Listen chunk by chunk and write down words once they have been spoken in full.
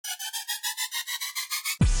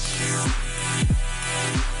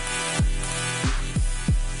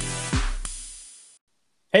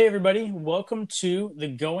Hey, everybody. Welcome to the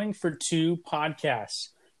Going for Two podcast,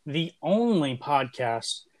 the only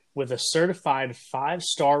podcast with a certified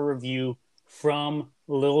 5-star review from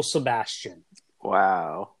Lil Sebastian.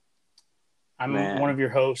 Wow, I'm one man. of your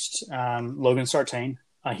hosts, Logan Sartain,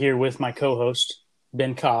 here with my co-host,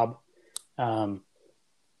 Ben Cobb.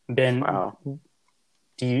 Ben, Wow.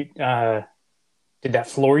 do you did that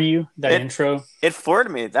floor you, that It intro? it floored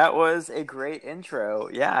me. That was a great intro.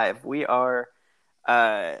 Yeah, if we are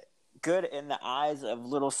uh good in the eyes of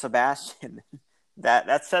little Sebastian,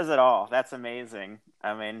 that says it all. That's amazing.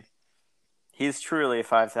 I mean, he's truly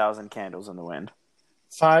 5,000 candles in the wind.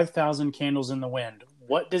 5,000 candles in the wind.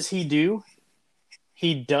 What does he do?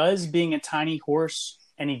 He does being a tiny horse,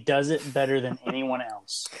 and he does it better than anyone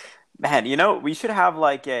else. Man, we should have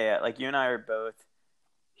like you and I are both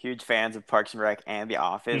huge fans of Parks and Rec and The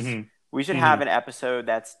Office. We should have Mm-hmm. an episode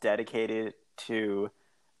that's dedicated to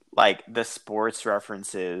like the sports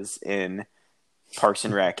references in Parks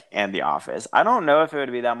and Rec and The Office. I don't know if it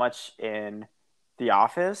would be that much in The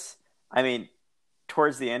Office. I mean,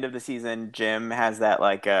 towards the end of the season, Jim has that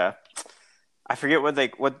I forget what the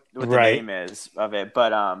Right. name is of it,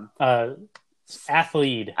 but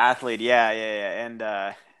Athlete. athlete, yeah, and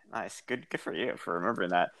nice, good for you for remembering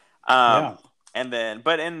that. Um, Yeah. and then,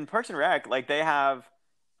 but in Parks and Rec, like they have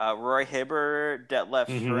Roy Hibbert, Detlef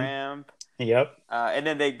Mm-hmm. Schrempf, Yep. and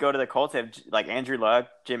then they go to the Colts, they have like Andrew Luck,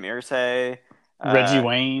 Jim Irsay, Reggie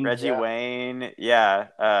Wayne. Reggie Yeah. Wayne,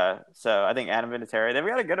 yeah. So I think Adam Vinatieri. They've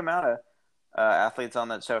got a good amount of athletes on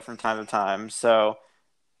that show from time to time. So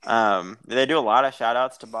they do a lot of shout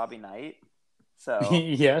outs to Bobby Knight. So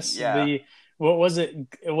Yes. yeah, What was it?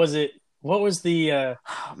 What was the man,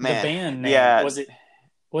 band name? yeah.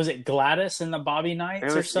 Was it Gladys and the Bobby It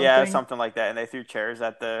Knights or was something? something like that, and they threw chairs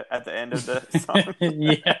at the end of the song.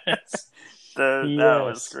 Yes. That was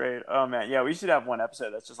Yes. great. Oh man, yeah, we should have one episode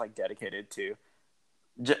that's just like dedicated to,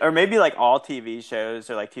 or maybe like all TV shows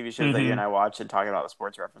or like TV shows that you and Mm-hmm. I watch and talk about the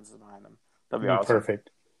sports references behind them. That'd be awesome. Perfect.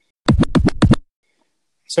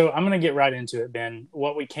 So I'm going to get right into it, Ben.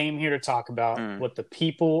 What we came here to talk about, Mm. what the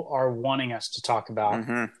people are wanting us to talk about.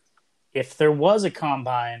 Mm-hmm. If there was a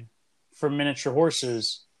combine for miniature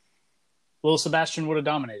horses, Lil Sebastian would have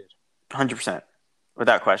dominated. 100%,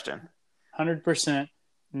 without question. 100%,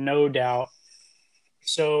 no doubt.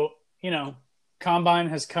 So, combine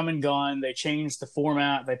has come and gone. They changed the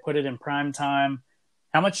format. They put it in prime time.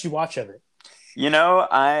 How much do you watch of it?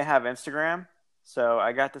 I have Instagram, so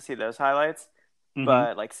I got to see those highlights. Mm-hmm.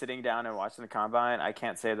 But like sitting down and watching the combine, I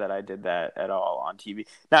can't say that I did that at all on TV.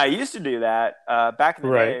 Now I used to do that back in the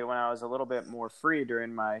Right. day when I was a little bit more free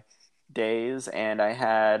during my days, and I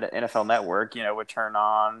had NFL Network. Would turn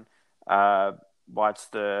on,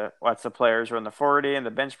 watch the players run the 40 and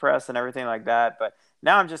the bench press and everything like that. But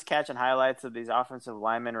now I'm just catching highlights of these offensive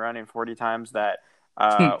linemen running 40 times that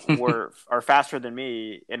are faster than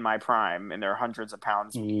me in my prime, and they're hundreds of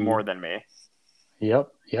pounds more than me. Yep.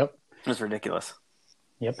 It's ridiculous.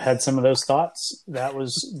 Yep, had some of those thoughts.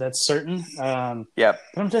 That's certain. Yep.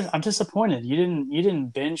 But I'm disappointed. You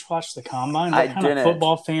didn't binge watch the combine. I What kind didn't. of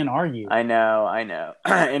football fan are you? I know.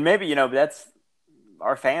 And maybe, that's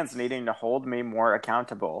our fans needing to hold me more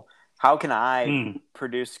accountable. How can I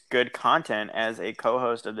produce good content as a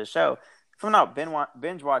co-host of the show if I'm not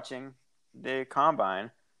binge watching the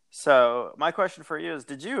combine? So my question for you is,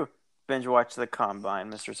 did you binge watch the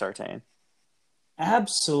combine, Mr. Sartain?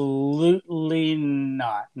 Absolutely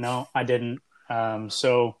not. No, I didn't.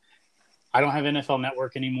 So I don't have NFL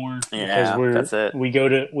Network anymore Yeah, that's it. we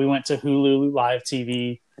went to Hulu Live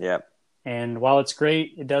TV, Yep. and while it's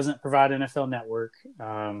great, it doesn't provide NFL Network.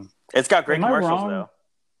 It's got great Am I commercials wrong?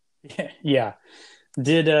 though. Yeah.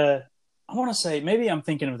 Did I want to say, maybe I'm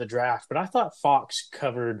thinking of the draft, but I thought Fox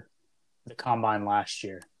covered the combine last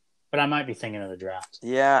year, but I might be thinking of the draft.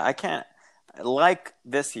 Yeah, I can't. Like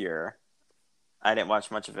this year, I didn't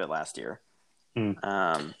watch much of it last year.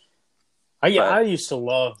 I used to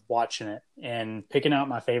love watching it and picking out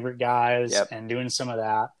my favorite guys Yep. and doing some of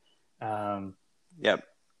that. Yep.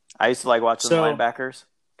 I used to like watching the linebackers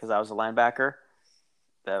because I was a linebacker.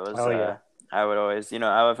 That was I would always,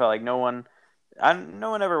 I would feel like no one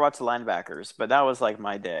ever watched the linebackers, but that was like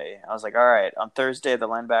my day. I was like, all right, on Thursday the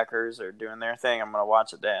linebackers are doing their thing. I'm gonna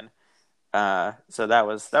watch it then. So that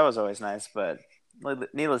was always nice, but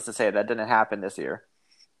needless to say, that didn't happen this year.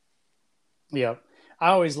 Yep. I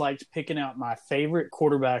always liked picking out my favorite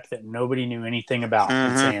quarterback that nobody knew anything about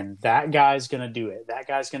and saying, that guy's going to do it. That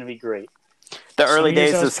guy's going to be great. The early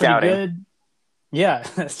days of scouting. Good. Yeah.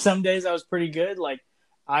 Some days I was pretty good. Like,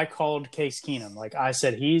 I called Case Keenum. Like I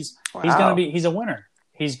said, he's a winner.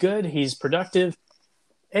 He's good. He's productive.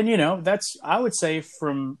 And, I would say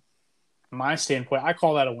from my standpoint, I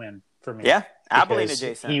call that a win for me. Yeah, Abilene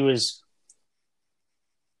adjacent.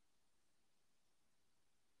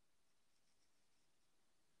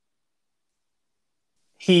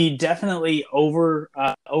 He definitely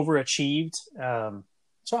overachieved.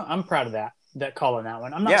 So I'm proud of that call on that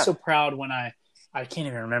one. I'm not so proud when I can't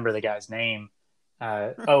even remember the guy's name.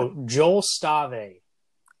 Joel Stave.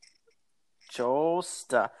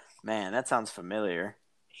 Man, that sounds familiar.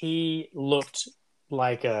 He looked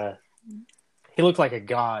like a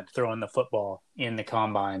god throwing the football in the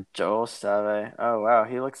combine. Joel Stave. Oh wow,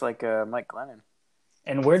 he looks like Mike Glennon.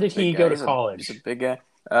 And where did he go to college? He's a big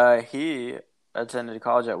guy. He attended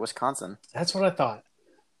college at Wisconsin. That's what I thought.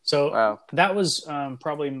 So that was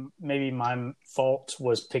probably maybe my fault,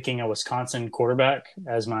 was picking a Wisconsin quarterback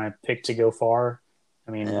as my pick to go far.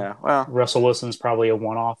 I mean, Russell Wilson's probably a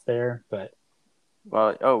one-off there, but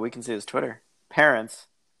we can see his Twitter. Parents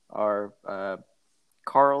are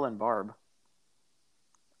Carl and Barb.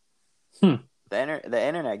 The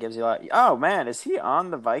internet gives you a lot. Oh man, is he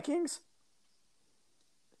on the Vikings?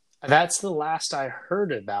 That's the last I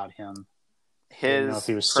heard about him. His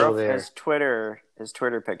Twitter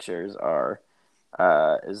pictures are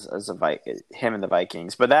him and the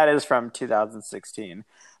Vikings, but that is from 2016.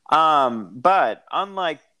 But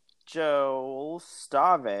unlike Joel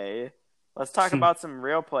Stave, let's talk about some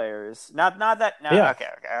real players. Not that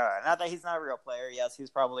he's not a real player. Yes, he's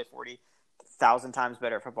probably 40,000 times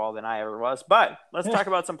better at football than I ever was. But let's talk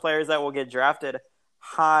about some players that will get drafted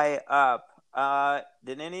high up.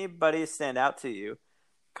 Did anybody stand out to you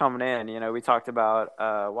coming in? We talked about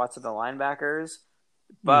Watson, the linebackers,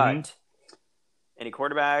 but any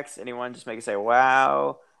quarterbacks, anyone just make you say,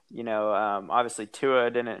 wow. Obviously Tua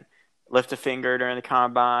didn't lift a finger during the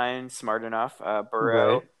combine. Smart enough.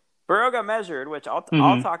 Burrow. Right. Burrow got measured, which I'll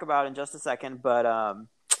talk about in just a second, but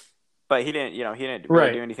he didn't, he didn't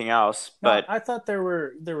really do anything else. But I thought there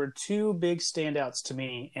were two big standouts to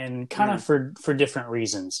me, and kind of for different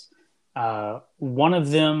reasons. One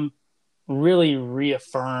of them really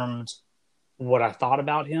reaffirmed what I thought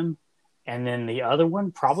about him, and then the other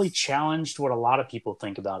one probably challenged what a lot of people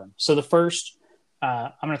think about him. So the first,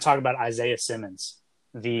 I'm going to talk about Isaiah Simmons,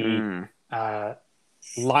 the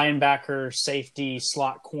linebacker, safety,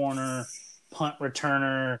 slot corner, punt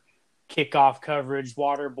returner, kickoff coverage,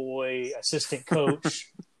 water boy, assistant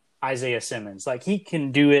coach, Isaiah Simmons. Like, he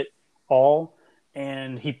can do it all,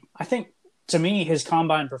 and I think, to me, his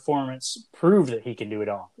combine performance proved that he can do it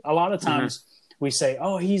all. A lot of times we say,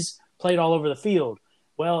 he's played all over the field.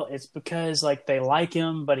 Well, it's because they like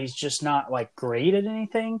him, but he's just not great at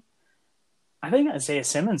anything. I think Isaiah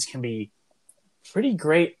Simmons can be pretty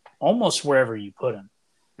great almost wherever you put him.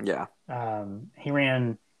 Yeah. He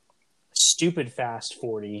ran stupid fast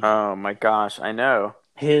 40. Oh my gosh, I know.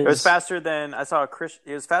 It was faster than I saw.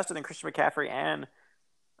 It was faster than Christian McCaffrey and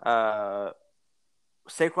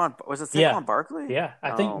Saquon. Was it Saquon Barkley? Yeah,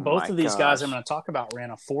 I think both of these guys I'm going to talk about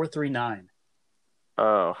ran a 4.39.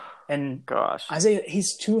 Oh, and gosh, Isaiah,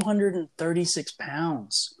 he's 236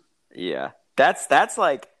 pounds. Yeah, that's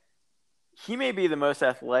he may be the most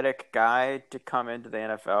athletic guy to come into the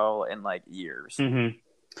NFL in years. Mm-hmm.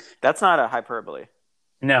 That's not a hyperbole.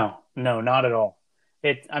 No, not at all.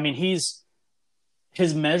 His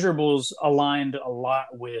measurables aligned a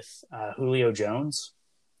lot with Julio Jones,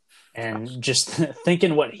 and just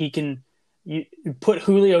thinking what he can. You put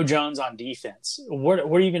Julio Jones on defense. What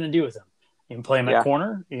are you going to do with him? You can play him at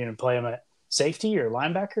corner. You're going to play him at safety or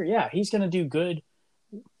linebacker. Yeah, he's going to do good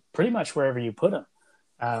pretty much wherever you put him.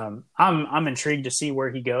 I'm intrigued to see where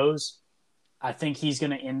he goes. I think he's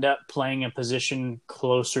going to end up playing a position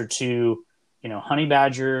closer to, Honey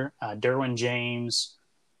Badger, Derwin James,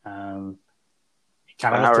 kind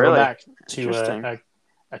of a throwback to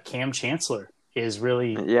a Cam Chancellor is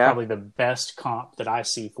really probably the best comp that I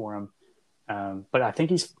see for him. But I think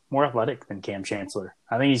he's more athletic than Cam Chancellor.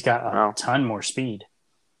 I think he's got a ton more speed.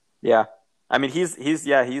 Yeah. He's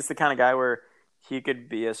the kind of guy where he could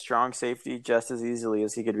be a strong safety just as easily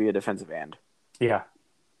as he could be a defensive end. Yeah.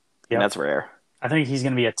 And that's rare. I think he's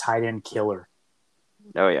going to be a tight end killer.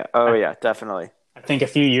 Oh, yeah. Definitely. I think a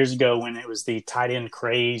few years ago when it was the tight end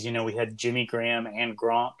craze, we had Jimmy Graham and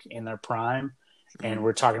Gronk in their prime, and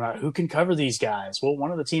we're talking about who can cover these guys. Well,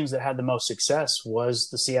 one of the teams that had the most success was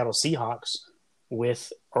the Seattle Seahawks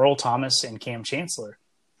with Earl Thomas and Cam Chancellor.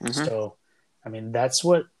 Mm-hmm. So, that's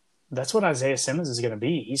what Isaiah Simmons is going to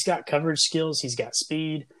be. He's got coverage skills. He's got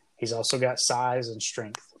speed. He's also got size and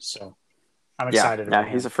strength. So I'm excited about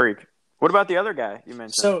him. He's a freak. What about the other guy you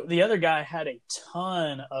mentioned? So the other guy had a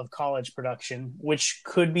ton of college production, which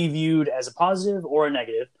could be viewed as a positive or a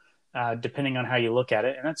negative. depending on how you look at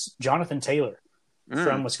it, and that's Jonathan Taylor from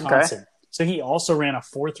Okay. Wisconsin. So he also ran a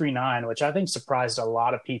 4.39, which I think surprised a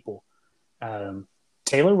lot of people.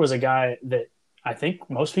 Taylor was a guy that I think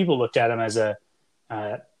most people looked at him as a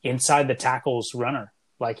inside the tackles runner,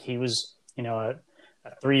 like he was, a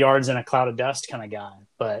 3 yards in a cloud of dust kind of guy.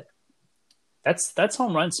 But that's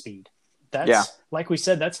home run speed. That's like we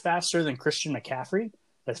said, that's faster than Christian McCaffrey.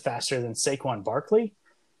 That's faster than Saquon Barkley.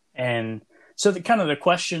 And so the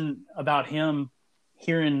question about him,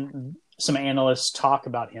 hearing some analysts talk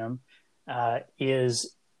about him,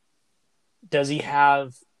 is does he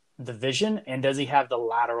have the vision and does he have the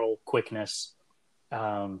lateral quickness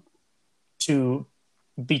to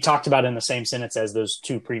be talked about in the same sentence as those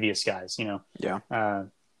two previous guys,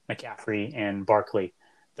 McCaffrey and Barkley.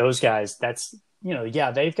 Those guys, that's,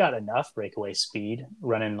 they've got enough breakaway speed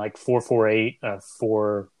running like 4.48,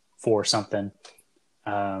 4.4 something.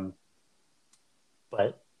 But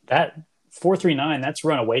that 4.39, that's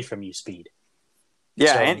run away from you speed.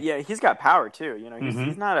 Yeah, and he's got power too.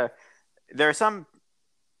 He's not a. There are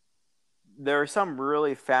some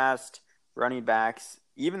really fast running backs,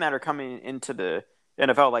 even that are coming into the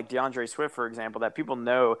NFL, like DeAndre Swift, for example, that people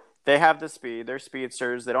know they have the speed. They're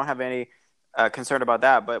speedsters. They don't have any concern about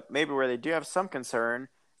that. But maybe where they do have some concern,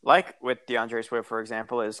 like with DeAndre Swift, for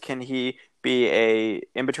example, is can he be a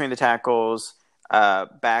in between the tackles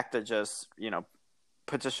back that just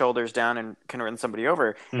puts his shoulders down and can run somebody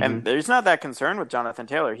over. Mm-hmm. And there's not that concern with Jonathan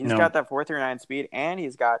Taylor. He's got that 4.39 speed, and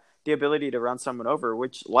he's got the ability to run someone over,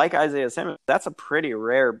 which, like Isaiah Simmons, that's a pretty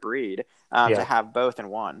rare breed to have both in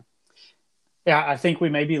one. Yeah, I think we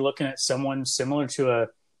may be looking at someone similar to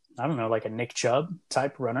like a Nick Chubb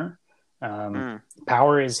type runner.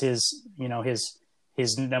 Power is his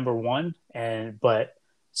number one, but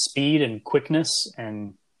speed and quickness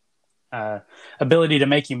and ability to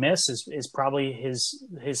make you miss is probably his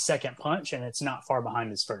second punch, and it's not far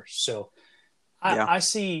behind his first. So I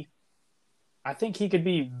think he could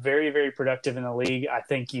be very, very productive in the league. I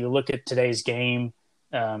think you look at today's game,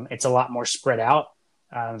 it's a lot more spread out.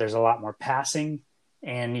 There's a lot more passing,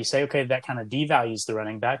 and you say, okay, that kind of devalues the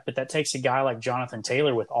running back, but that takes a guy like Jonathan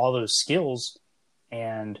Taylor with all those skills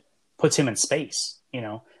and puts him in space.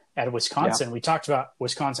 At Wisconsin, we talked about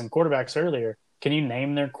Wisconsin quarterbacks earlier. Can you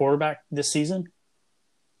name their quarterback this season?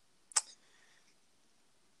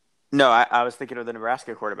 No, I was thinking of the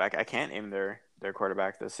Nebraska quarterback. I can't name their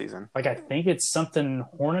quarterback this season. Like, I think it's something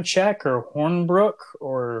Hornacek or Hornbrook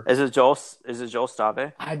or is it Joel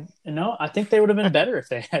Stave? I think they would have been better if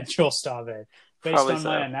they had Joel Stave, based Probably on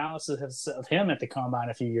my analysis of him at the combine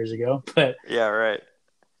a few years ago. But yeah, right.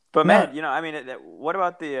 But man, what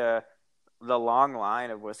about the long line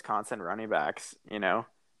of Wisconsin running backs?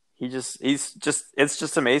 It's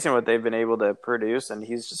just amazing what they've been able to produce, and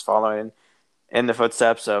he's just following in the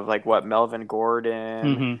footsteps of like what Melvin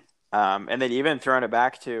Gordon, and then even throwing it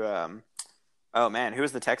back to, who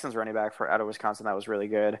was the Texans running back out of Wisconsin that was really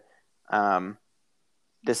good?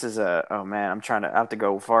 This is I have to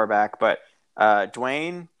go far back, but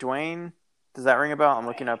Dwayne, does that ring a bell? I'm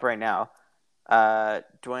looking up right now.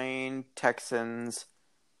 Dwayne, Texans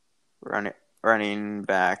running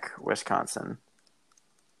back, Wisconsin.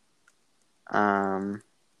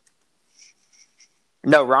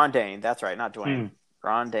 No, Ron Dane. That's right, not Dwayne.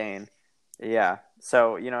 Ron Dane. Yeah.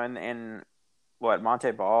 So in what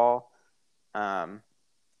Monte Ball. So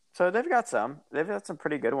they've got some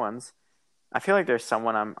pretty good ones. I feel like there's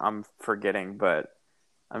someone I'm forgetting, but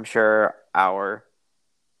I'm sure our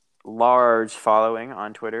large following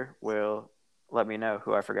on Twitter will let me know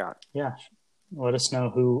who I forgot. Yeah, let us know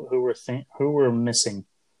who we're missing.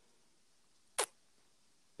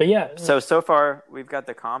 But yeah. So far we've got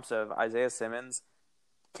the comps of Isaiah Simmons,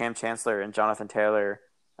 Cam Chancellor, and Jonathan Taylor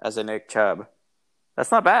as a Nick Chubb.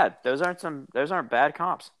 That's not bad. Those aren't bad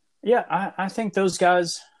comps. Yeah, I think those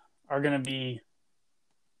guys are going to be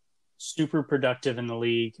super productive in the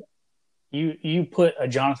league. You put a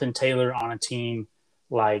Jonathan Taylor on a team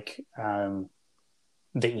like the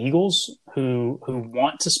Eagles, who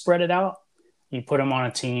want to spread it out. You put him on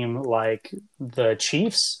a team like the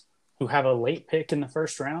Chiefs, who have a late pick in the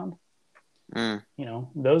first round.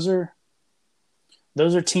 Those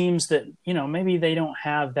are teams that maybe they don't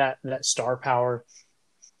have that star power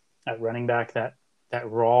at running back, that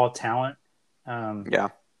raw talent. I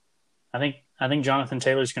think Jonathan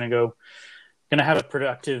Taylor's going to have a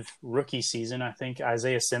productive rookie season. I think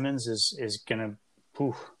Isaiah Simmons is going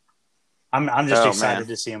to. I'm just excited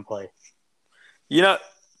to see him play.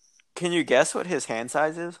 Can you guess what his hand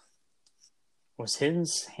size is? Was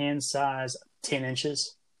his hand size 10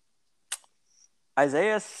 inches?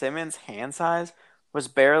 Isaiah Simmons' hand size was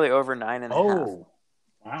barely over 9.5.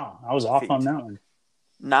 Wow, I was off on feet. that one.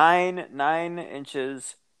 9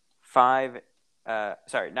 inches, 9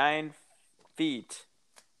 feet.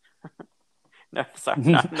 No, sorry,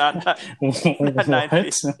 not 9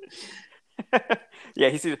 feet. What? Yeah,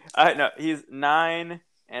 he's 9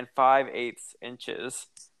 and 5/8 inches.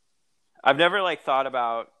 I've never like thought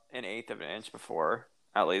about an eighth of an inch before,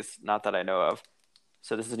 at least not that I know of.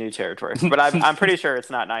 So this is new territory. But I'm pretty sure it's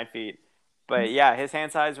not 9 feet. But yeah, his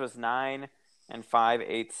hand size was 9 and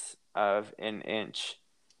 5/8 of an inch.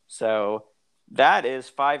 So that is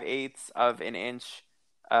 5/8 of an inch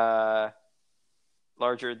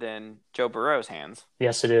larger than Joe Burrow's hands.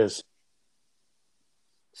 Yes, it is.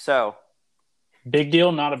 So Big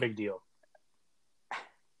deal, not a big deal.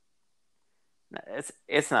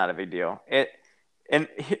 it's not a big deal. And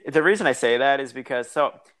the reason I say that is because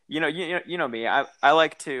you know me. I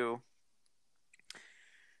like to,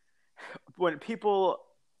 when people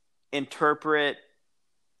interpret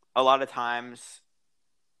a lot of times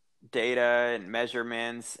data and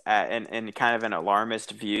measurements in kind of an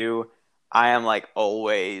alarmist view, I am like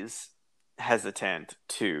always hesitant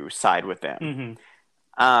to side with them.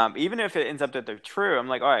 Mm-hmm. Even if it ends up that they're true, I'm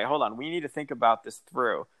like, all right, hold on, we need to think about this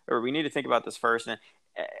through, or we need to think about this first. And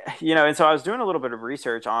and so I was doing a little bit of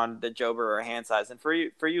research on the Joe Burrow hand size, and for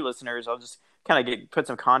you listeners, I'll just kind of put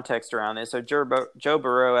some context around this. So Joe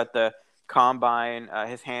Burrow at the combine,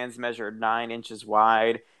 his hands measured 9 inches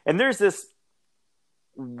wide, and there's this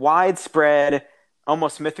widespread,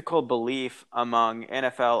 almost mythical belief among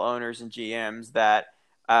NFL owners and GMs that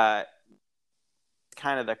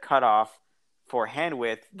kind of the cutoff for hand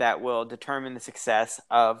width that will determine the success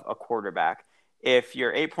of a quarterback. If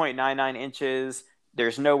you're 8.99 inches,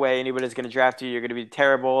 there's no way anybody's going to draft you. You're going to be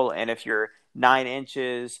terrible. And if you're 9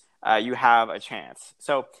 inches, you have a chance.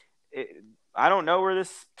 So I don't know where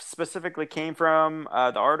this specifically came from.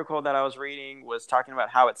 The article that I was reading was talking about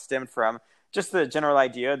how it stemmed from just the general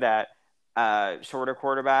idea that shorter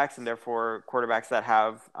quarterbacks, and therefore quarterbacks that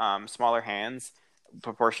have smaller hands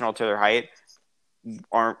proportional to their height,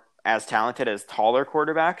 aren't as talented as taller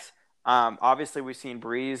quarterbacks. Obviously, we've seen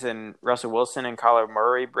Breeze and Russell Wilson and Kyler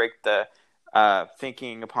Murray break the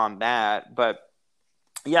thinking upon that. But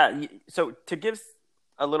yeah, so to give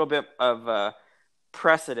a little bit of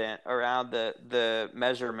precedent around the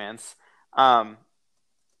measurements,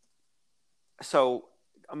 so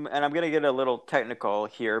and I'm going to get a little technical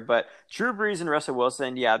here, but Drew Brees and Russell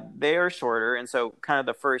Wilson, yeah, they are shorter. And so kind of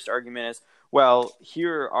the first argument is, well,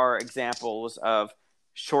 here are examples of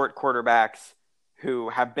short quarterbacks who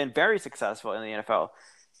have been very successful in the NFL.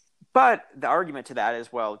 But the argument to that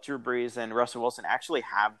is, well, Drew Brees and Russell Wilson actually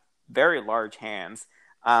have very large hands.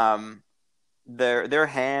 Their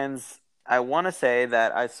hands, I want to say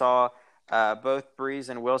that I saw both Brees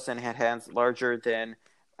and Wilson had hands larger than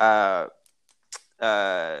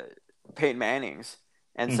Peyton Manning's.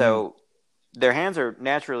 And so their hands are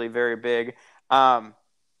naturally very big.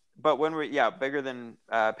 But bigger than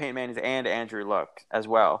Peyton Manning's and Andrew Luck as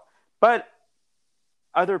well. But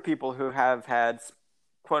other people who have had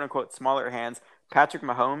quote unquote smaller hands, Patrick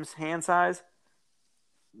Mahomes' hand size,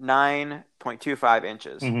 9.25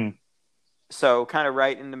 inches. Mm-hmm. So kind of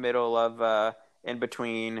right in the middle of in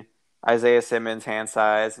between Isaiah Simmons' hand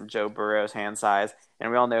size and Joe Burrow's hand size.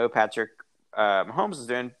 And we all know Patrick Mahomes is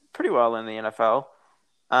doing pretty well in the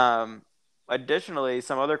NFL. Additionally,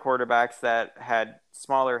 some other quarterbacks that had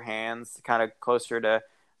smaller hands, kind of closer to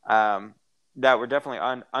that were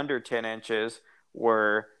definitely under 10 inches,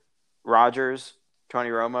 were Rodgers, Tony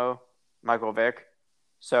Romo, Michael Vick.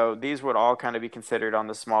 So these would all kind of be considered on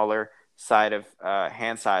the smaller side of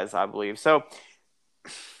hand size, I believe. So,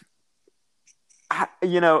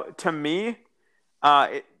 to me,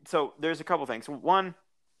 so there's a couple things. One,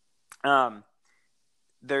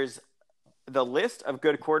 there's the list of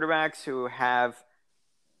good quarterbacks who have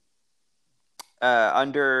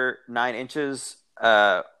under 9 inches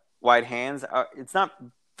wide hands. It's not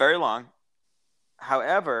very long.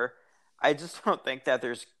 However, I just don't think that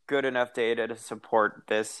there's good enough data to support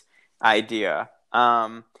this idea.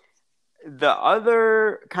 The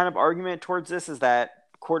other kind of argument towards this is that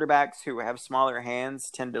quarterbacks who have smaller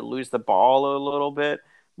hands tend to lose the ball a little bit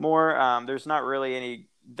more. There's not really any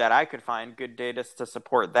that I could find good data to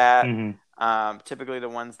support that. Mm-hmm. Typically, the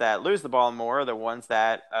ones that lose the ball more are the ones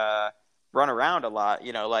that run around a lot,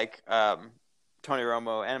 like Tony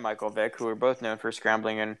Romo and Michael Vick, who are both known for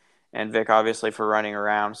scrambling, and Vick obviously for running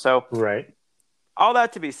around. So, right. All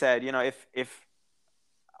that to be said, if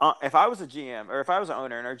I was a GM or if I was an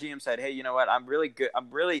owner and our GM said, hey, you know what, I'm really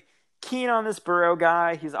keen on this Burrow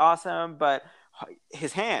guy. He's awesome, but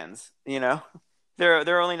his hands, his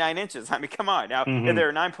they're only 9 inches. I mean, come on. Now, if Mm-hmm.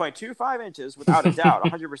 they're 9.25 inches, without a doubt,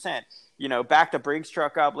 100%. Back the Briggs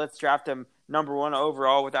truck up. Let's draft him number 1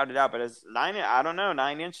 overall without a doubt. But as 9, I don't know,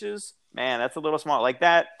 9 inches, man, that's a little small. Like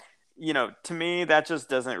that, to me, that just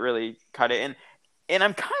doesn't really cut it. And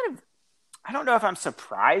I'm kind of, I don't know if I'm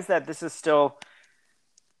surprised that this is still,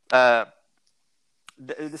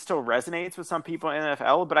 this still resonates with some people in the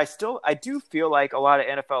NFL, but I do feel like a lot of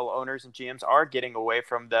NFL owners and GMs are getting away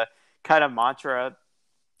from the kind of mantra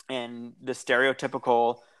and the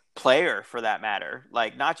stereotypical player, for that matter.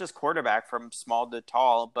 Like, not just quarterback from small to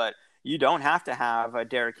tall, but you don't have to have a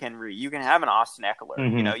Derrick Henry. You can have an Austin Eckler.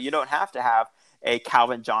 Mm-hmm. You don't have to have a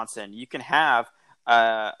Calvin Johnson. You can have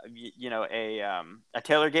a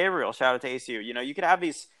Taylor Gabriel. Shout out to ACU. You could have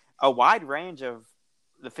a wide range of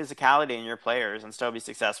the physicality in your players and still be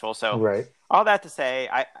successful. So Right. all that to say,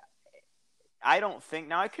 I don't think,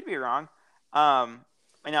 now I could be wrong.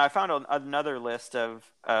 I found another list of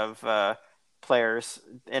players,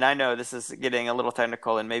 and I know this is getting a little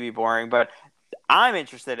technical and maybe boring, but I'm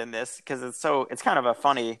interested in this because it's kind of a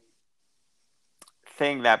funny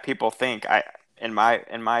thing that people think, in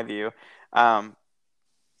my view. But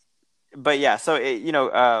yeah, so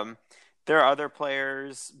there are other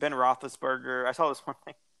players. Ben Roethlisberger. I saw this one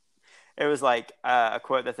thing. It was like a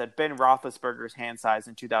quote that said, "Ben Roethlisberger's hand size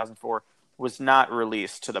in 2004 was not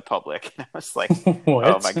released to the public." And I was like,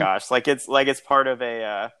 "Oh my gosh!" Like it's part of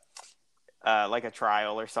a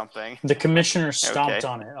trial or something. The commissioner stomped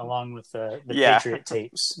on it along with the Patriot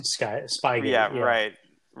tapes, Spygate. Yeah,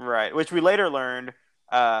 right. Which we later learned,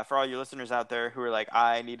 for all you listeners out there who are like,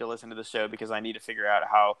 I need to listen to the show because I need to figure out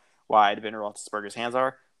how wide Ben Roethlisberger's hands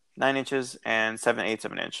are. 9 inches and 7/8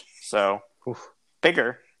 of an inch. So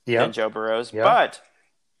bigger than Joe Burrow's. Yep. But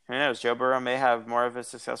who knows? Joe Burrow may have more of a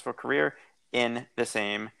successful career in the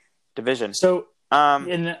same division. So,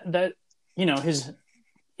 in that,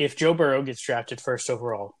 if Joe Burrow gets drafted first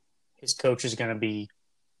overall, his coach is going to be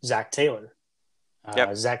Zach Taylor.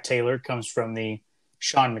 Zach Taylor comes from the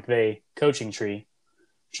Sean McVay coaching tree.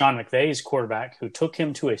 Sean McVay's quarterback, who took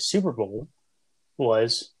him to a Super Bowl,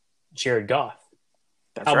 was Jared Goff.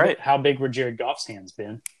 That's right. How big were Jared Goff's hands,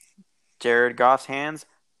 Ben? Jared Goff's hands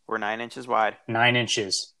were 9 inches wide. 9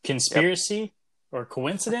 inches. Conspiracy or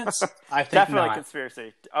coincidence? I think definitely not.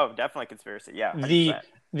 Conspiracy. Oh, definitely conspiracy. Yeah. 100%.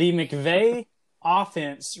 The McVay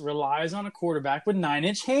offense relies on a quarterback with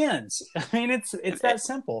 9-inch hands. I mean, it's that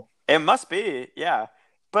simple. It must be, yeah.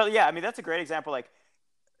 But yeah, I mean, that's a great example. Like,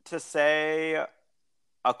 to say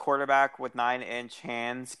a quarterback with 9-inch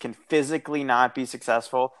hands can physically not be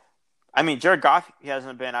successful. I mean, Jared Goff, he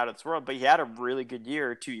hasn't been out of this world, but he had a really good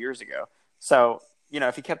year 2 years ago. So,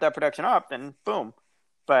 if he kept that production up, then boom.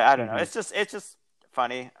 But I don't know. It's just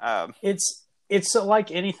funny. It's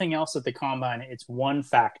like anything else at the combine. It's one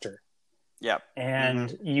factor. Yep.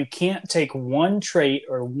 And you can't take one trait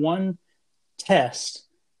or one test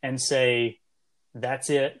and say, that's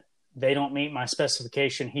it. They don't meet my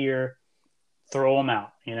specification here. Throw them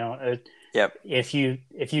out. Yep. If you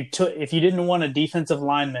didn't want a defensive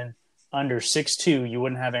lineman under 6'2", you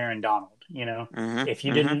wouldn't have Aaron Donald. If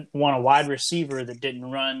you didn't want a wide receiver that didn't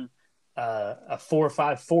run a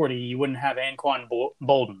 4.5 40, you wouldn't have Anquan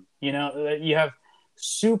Bolden. You have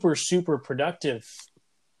super, super productive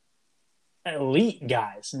elite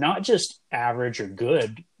guys, not just average or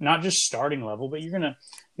good, not just starting level, but you're gonna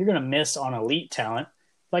miss on elite talent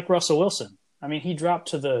like Russell Wilson. I mean, he dropped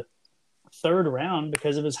to the 3rd round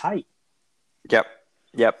because of his height. Yep,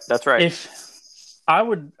 that's right. If I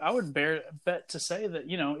would bet to say that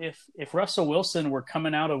if Russell Wilson were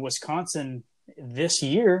coming out of Wisconsin this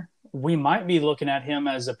year, we might be looking at him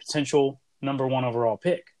as a potential number 1 overall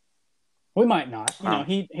pick. We might not.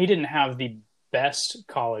 He didn't have the best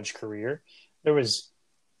college career. There was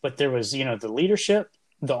the leadership,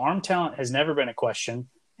 the arm talent has never been a question,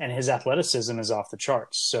 and his athleticism is off the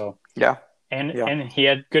charts. So and he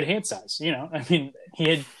had good hand size. I mean, he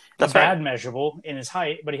had a bad measurable in his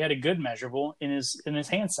height, but he had a good measurable in his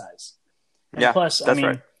hand size. And plus, I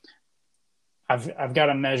mean, I've got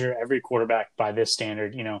to measure every quarterback by this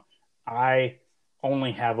standard. I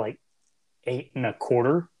only have like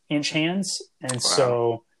 8.25 inch hands, and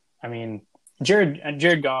so I mean,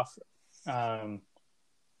 Jared Goff,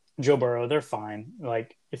 Joe Burrow, they're fine.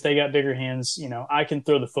 Like, if they got bigger hands, I can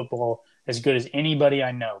throw the football as good as anybody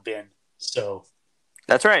I know, Ben. So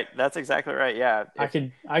that's right. That's exactly right. Yeah, I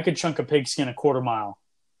could chunk a pigskin a quarter mile.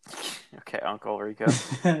 Okay, Uncle Rico.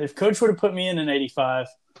 If Coach would have put me in an 85.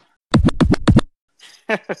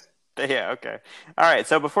 Yeah. Okay. All right.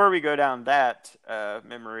 So before we go down that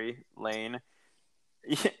memory lane,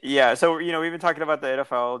 yeah. So we've been talking about the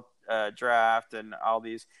NFL draft and all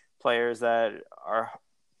these players that are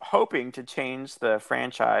hoping to change the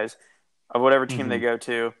franchise of whatever team they Mm-hmm. go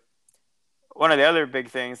to. One of the other big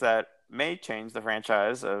things that may change the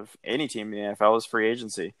franchise of any team in the NFL is free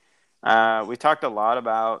agency. We talked a lot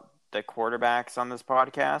about the quarterbacks on this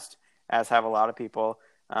podcast, as have a lot of people,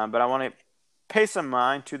 but I want to pay some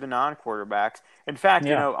mind to the non-quarterbacks. In fact,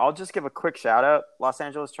 Yeah. I'll just give a quick shout out. Los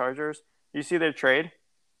Angeles Chargers. You see their trade?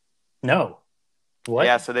 No. What?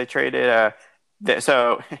 Yeah, so they traded.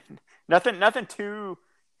 So nothing too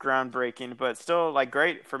groundbreaking, but still like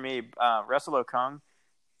great for me. Russell Okung.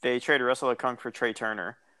 They traded Russell Okung for Trey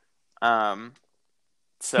Turner.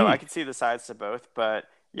 So I can see the sides to both, but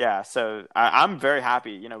yeah. So I'm very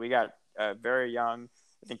happy. We got very young.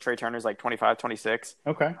 I think Trey Turner's like 25, 26.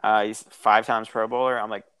 Okay. He's 5 times Pro Bowler.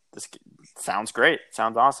 I'm like, this sounds great.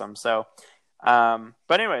 Sounds awesome. So, but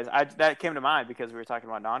anyways, that came to mind because we were talking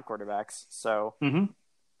about non-quarterbacks. So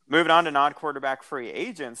moving on to non-quarterback free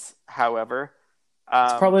agents, however.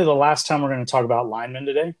 It's probably the last time we're going to talk about linemen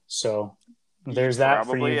today. So there's that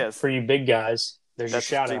for you big guys. There's your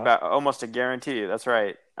shout out. Almost a guarantee. That's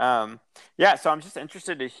right. Yeah, so I'm just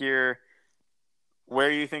interested to hear where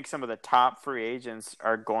you think some of the top free agents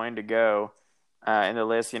are going to go in the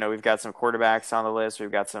list. We've got some quarterbacks on the list.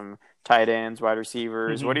 We've got some tight ends, wide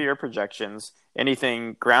receivers. What are your projections?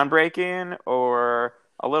 Anything groundbreaking or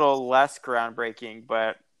a little less groundbreaking,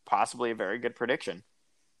 but possibly a very good prediction?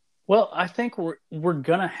 Well, I think we're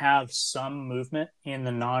gonna have some movement in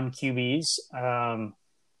the non-QBs.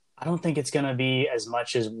 I don't think it's gonna be as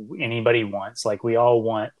much as anybody wants. Like we all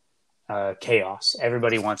want chaos.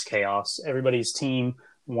 Everybody wants chaos. Everybody's team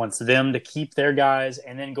wants them to keep their guys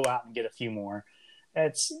and then go out and get a few more.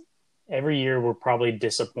 Every year we're probably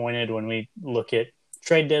disappointed when we look at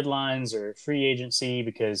trade deadlines or free agency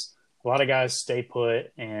because a lot of guys stay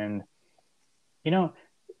put, and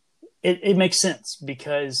it makes sense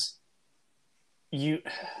because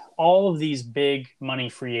all of these big money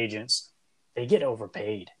free agents, they get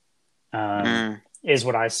overpaid. Is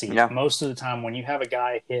what I see. Yeah. Most of the time when you have a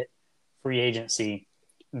guy hit free agency,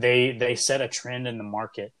 they set a trend in the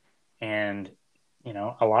market, and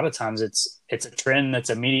a lot of times it's a trend that's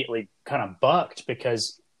immediately kind of bucked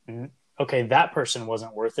because okay, that person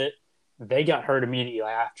wasn't worth it. They got hurt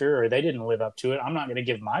immediately after, or they didn't live up to it. I'm not going to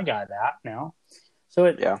give my guy that now.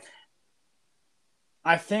 So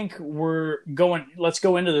I think let's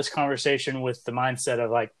go into this conversation with the mindset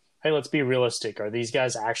of like, hey, let's be realistic. Are these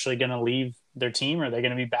guys actually going to leave their team, or are they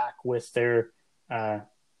going to be back with their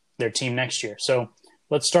team next year? So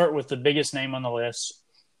let's start with the biggest name on the list,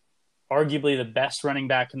 arguably the best running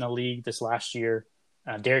back in the league this last year,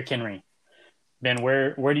 Derrick Henry. Ben,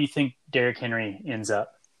 where do you think Derrick Henry ends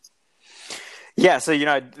up? Yeah, so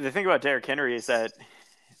the thing about Derrick Henry is that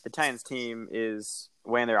the Titans team is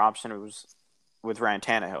weighing their options with Ryan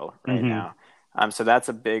Tannehill right now. So that's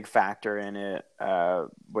a big factor in it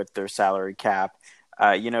with their salary cap.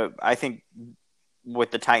 I think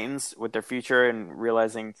with the Titans, with their future and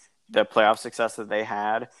realizing the playoff success that they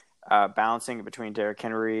had, balancing between Derrick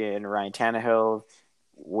Henry and Ryan Tannehill,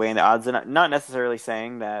 weighing the odds, and not necessarily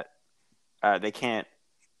saying that they can't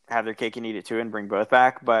have their cake and eat it too and bring both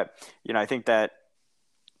back. But, I think that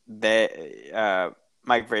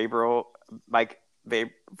Mike Vrabel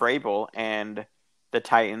and the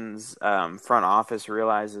Titans front office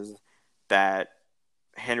realizes that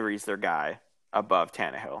Henry's their guy above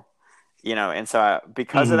Tannehill, and so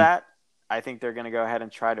because of that, I think they're going to go ahead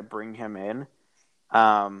and try to bring him in.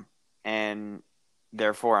 And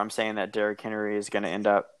therefore I'm saying that Derrick Henry is going to end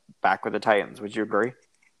up back with the Titans. Would you agree?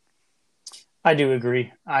 I do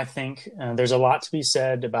agree. I think there's a lot to be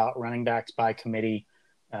said about running backs by committee.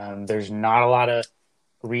 There's not a lot of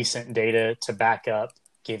recent data to back up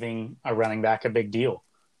giving a running back a big deal.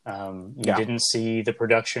 You didn't see the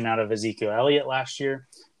production out of Ezekiel Elliott last year.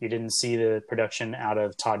 You didn't see the production out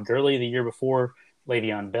of Todd Gurley the year before.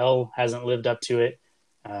 Le'Veon Bell hasn't lived up to it.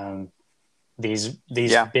 These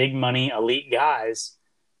big money elite guys.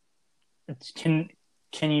 Can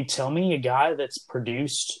you tell me a guy that's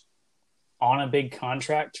produced on a big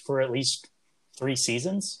contract for at least 3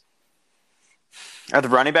 seasons? At the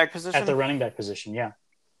running back position? At the running back position, yeah.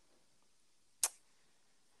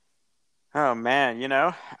 Oh, man,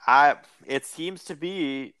 it seems to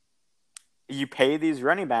be you pay these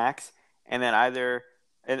running backs and then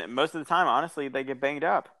and most of the time, honestly, they get banged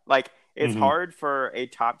up. Like, it's hard for a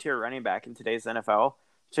top-tier running back in today's NFL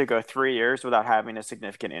to go 3 years without having a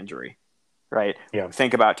significant injury, right? Yeah.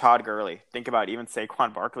 Think about Todd Gurley. Think about even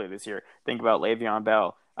Saquon Barkley this year. Think about Le'Veon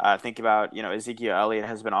Bell. Think about, Ezekiel Elliott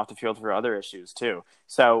has been off the field for other issues too.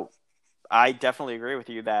 So I definitely agree with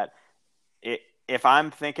you that if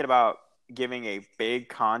I'm thinking about, giving a big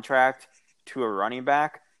contract to a running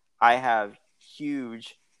back, I have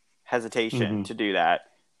huge hesitation to do that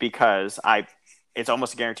because it's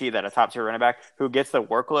almost a guarantee that a top tier running back who gets the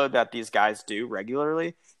workload that these guys do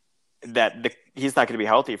regularly, he's not going to be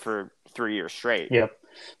healthy for 3 years straight. Yep.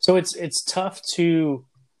 So it's tough to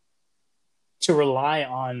rely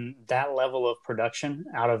on that level of production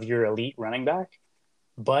out of your elite running back,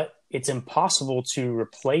 but it's impossible to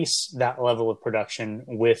replace that level of production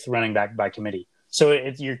with running back by committee. So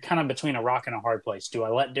you're kind of between a rock and a hard place. Do I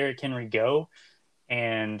let Derrick Henry go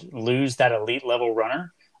and lose that elite level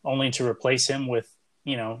runner only to replace him with,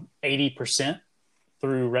 80%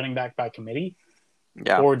 through running back by committee?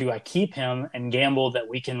 Yeah. Or do I keep him and gamble that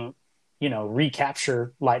we can,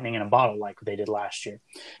 recapture lightning in a bottle like they did last year?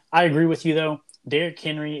 I agree with you, though. Derrick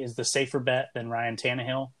Henry is the safer bet than Ryan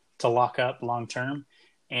Tannehill to lock up long term,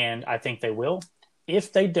 and I think they will.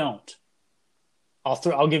 If they don't,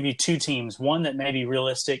 I'll give you two teams, one that may be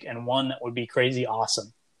realistic and one that would be crazy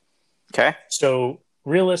awesome. Okay. So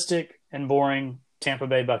realistic and boring, Tampa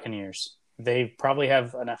Bay Buccaneers. They probably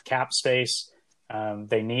have enough cap space.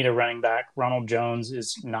 They need a running back. Ronald Jones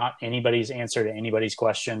is not anybody's answer to anybody's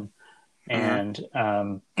question. And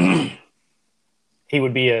he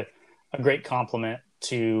would be a great complement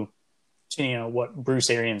to what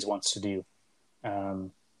Bruce Arians wants to do.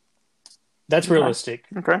 That's realistic.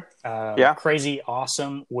 Okay. Crazy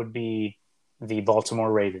awesome would be the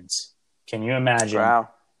Baltimore Ravens. Can you imagine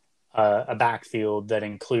a backfield that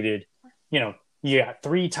included, you got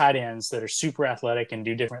 3 tight ends that are super athletic and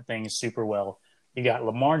do different things super well. You got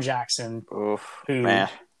Lamar Jackson, who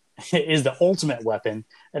is the ultimate weapon.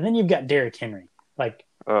 And then you've got Derrick Henry.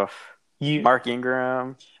 Mark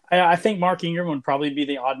Ingram. I think Mark Ingram would probably be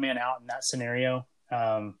the odd man out in that scenario.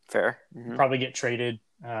 Fair. Mm-hmm. Probably get traded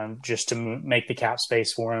just to make the cap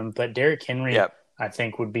space for him. But Derrick Henry, I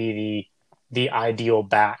think, would be the ideal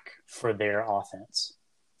back for their offense.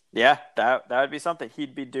 Yeah, that would be something.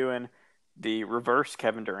 He'd be doing the reverse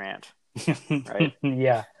Kevin Durant, right?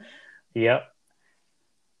 Yeah. Yep.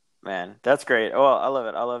 Man, that's great. Oh, I love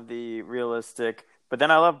it. I love the realistic, but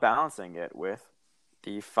then I love balancing it with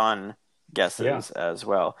the fun guesses as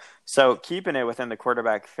well. So keeping it within the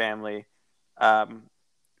quarterback family, one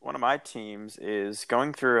of my teams is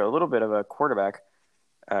going through a little bit of a quarterback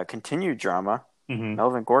continued drama.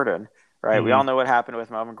 Melvin Gordon, right? We all know what happened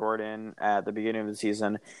with Melvin Gordon at the beginning of the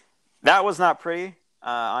season. That was not pretty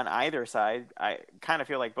on either side. I kind of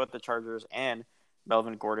feel like both the Chargers and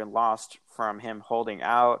Melvin Gordon lost from him holding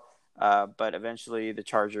out, but eventually the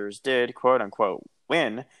Chargers did, quote unquote,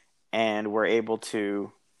 win and were able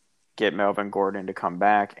to get Melvin Gordon to come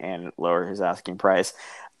back and lower his asking price.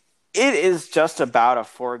 It is just about a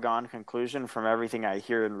foregone conclusion from everything I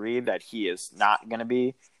hear and read that he is not going to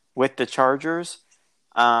be with the Chargers.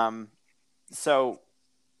 So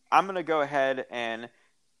I'm going to go ahead and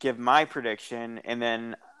give my prediction, and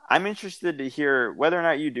then I'm interested to hear whether or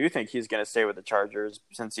not you do think he's going to stay with the Chargers,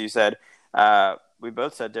 since you said we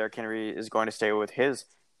both said Derrick Henry is going to stay with his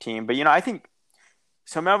team. But, I think –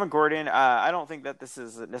 so Melvin Gordon, I don't think that this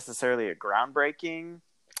is necessarily a groundbreaking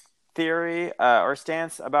theory or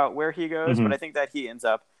stance about where he goes, but I think that he ends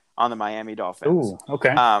up on the Miami Dolphins. Ooh, okay.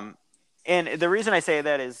 And the reason I say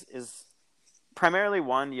that is primarily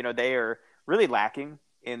one, they are really lacking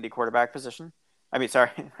in the quarterback position. I mean, sorry,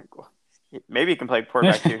 maybe he can play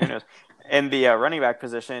quarterback too. Who knows? In the running back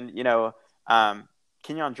position,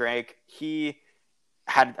 Kenyon Drake, he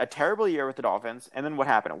had a terrible year with the Dolphins, and then what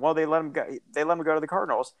happened? Well, they let him go. They let him go to the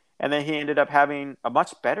Cardinals, and then he ended up having a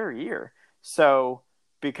much better year. So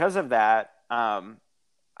because of that,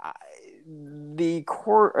 the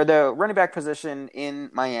running back position in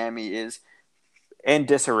Miami is in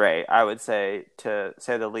disarray, I would say, to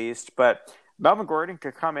say the least. But Melvin Gordon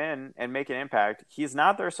could come in and make an impact. He's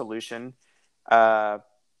not their solution,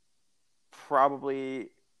 probably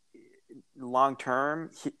long term.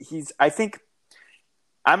 I think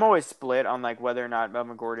I'm always split on whether or not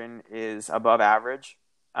Melvin Gordon is above average.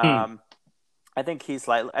 I think he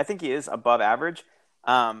is above average,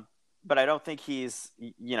 but I don't think he's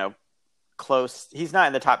close. He's not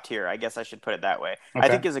in the top tier. I guess I should put it that way. Okay. I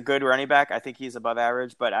think he's a good running back. I think he's above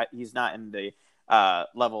average, but he's not in the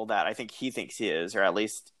level that I think he thinks he is, or at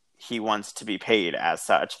least he wants to be paid as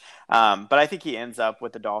such. But I think he ends up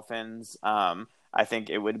with the Dolphins. I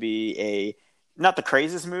think it would be not the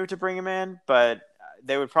craziest move to bring him in, but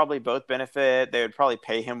they would probably both benefit. They would probably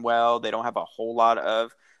pay him well. They don't have a whole lot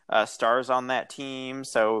of stars on that team,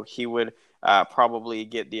 so he would probably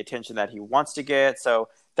get the attention that he wants to get. So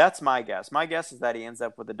that's my guess. My guess is that he ends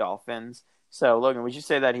up with the Dolphins. So, Logan, would you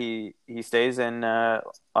say that he stays in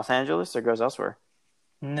Los Angeles or goes elsewhere?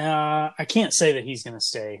 Nah, I can't say that he's going to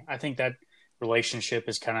stay. I think that relationship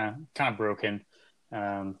is kind of broken.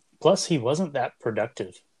 Plus, he wasn't that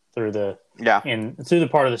productive through the Yeah. through the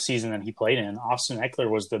part of the season that he played in. Austin Eckler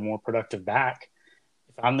was the more productive back.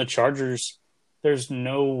 If I'm the Chargers, there's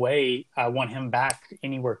no way I want him back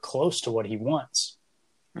anywhere close to what he wants.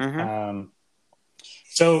 Mm-hmm.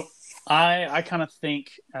 So I kind of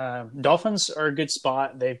think Dolphins are a good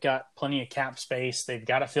spot. They've got plenty of cap space. They've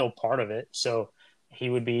got to feel part of it. So he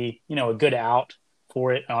would be, a good out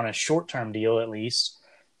for it on a short-term deal at least.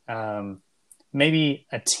 Maybe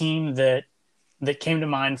a team that came to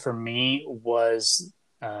mind for me was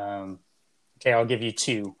okay. I'll give you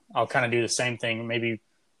two. I'll kind of do the same thing. Maybe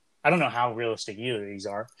I don't know how realistic either of these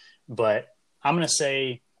are, but I'm going to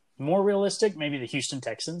say more realistic. Maybe the Houston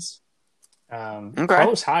Texans.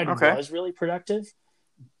 Carlos Hyde was really productive,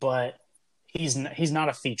 but he's not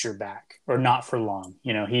a feature back, or not for long.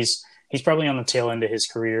 He's probably on the tail end of his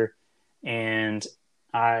career, and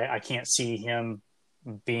I can't see him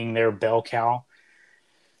being their bell cow.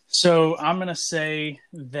 So I'm going to say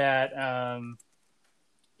that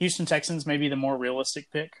Houston Texans may be the more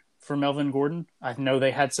realistic pick for Melvin Gordon. I know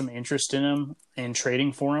they had some interest in him and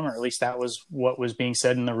trading for him, or at least that was what was being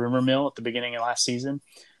said in the rumor mill at the beginning of last season.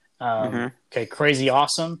 Okay, crazy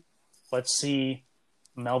awesome. Let's see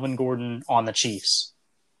Melvin Gordon on the Chiefs.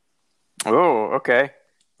 Oh, okay.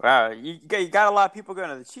 Wow, you got a lot of people going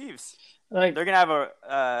to the Chiefs. They're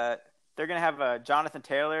gonna have a Jonathan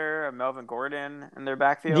Taylor, a Melvin Gordon in their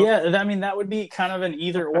backfield. Yeah, I mean that would be kind of an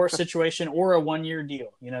either or situation, or a 1-year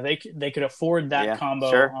deal. They could afford that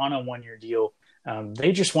combo on a 1-year deal.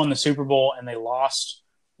 They just won the Super Bowl and they lost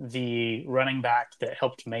the running back that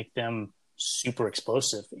helped make them super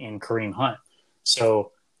explosive in Kareem Hunt.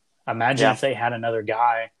 So imagine if they had another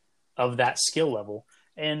guy of that skill level.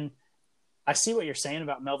 And I see what you're saying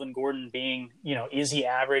about Melvin Gordon being, is he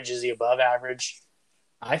average? Is he above average?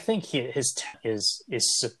 I think his is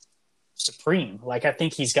supreme. Like, I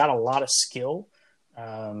think he's got a lot of skill.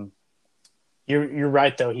 You're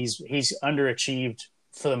right though. He's underachieved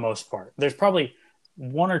for the most part. There's probably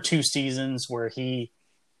 1 or 2 seasons where he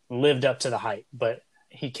lived up to the hype, but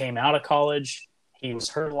he came out of college. He was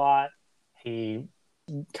hurt a lot. He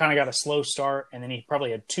kind of got a slow start, and then he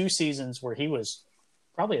probably had 2 seasons where he was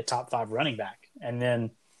probably a top 5 running back, and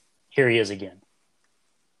then here he is again.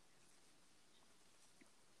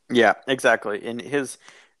 Yeah, exactly. And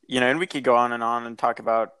and we could go on and talk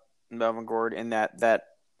about Melvin Gordon in that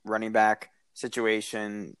running back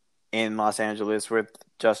situation in Los Angeles with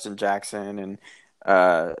Justin Jackson and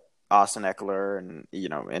Austin Eckler, and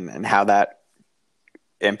and how that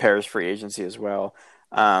impairs free agency as well.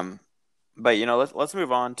 But let's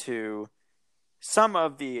move on to some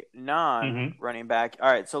of the non-running back.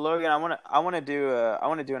 All right, so Logan, I want to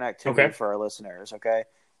do an activity for our listeners. Okay,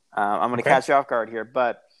 I'm going to catch you off guard here,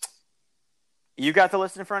 but you got the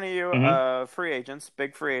list in front of you, free agents,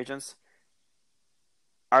 big free agents.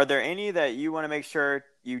 Are there any that you want to make sure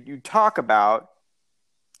you talk about?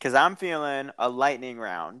 Because I'm feeling a lightning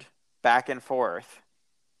round, back and forth,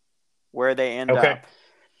 where they end up.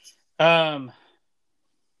 But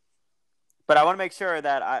I want to make sure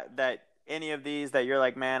that any of these that you're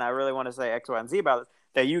like, man, I really want to say X, Y, and Z about it,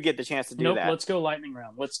 that you get the chance to do that. Let's go lightning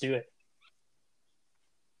round. Let's do it.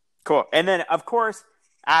 Cool. And then, of course,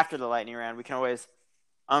 after the lightning round, we can always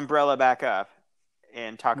umbrella back up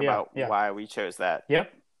and talk about why we chose that.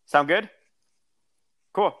 Yep. Sound good?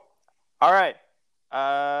 Cool. All right.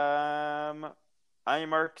 On your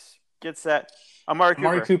marks, get set.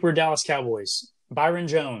 Amari Cooper, Dallas Cowboys. Byron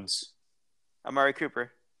Jones. Amari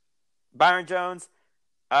Cooper. Byron Jones.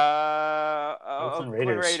 Oakland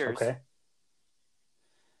Raiders. Okay.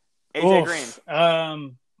 AJ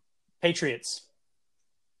Green. Patriots.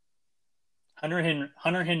 Hunter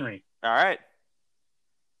Henry. All right.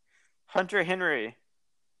 Hunter Henry.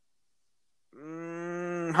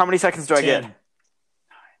 How many seconds do 10, I get? 9,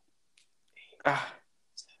 8,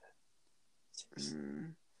 7, 6,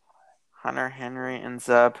 Hunter Henry ends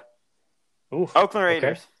up. Oof, Oakland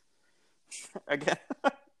Raiders. Okay. Again.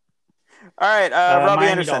 All right. Robbie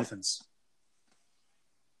Miami Anderson. Dolphins.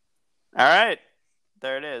 All right.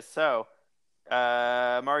 There it is. So,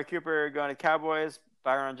 Amari Cooper going to Cowboys.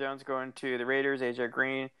 Byron Jones going to the Raiders. AJ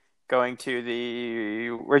Green going to the.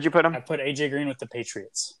 Where'd you put him? I put AJ Green with the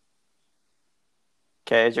Patriots.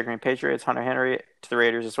 Okay, AJ Green, Patriots. Hunter Henry to the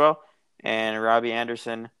Raiders as well, and Robbie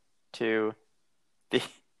Anderson to the.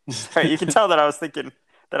 Sorry, you can tell that I was thinking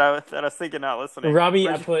not listening. Robbie,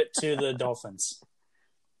 I put to the Dolphins.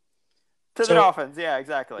 To the Dolphins, yeah,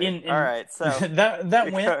 exactly. All right, so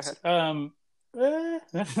that went.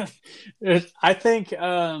 I think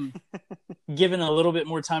given a little bit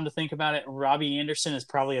more time to think about it, Robbie Anderson is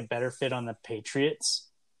probably a better fit on the Patriots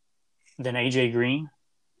than AJ Green.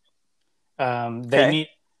 They need,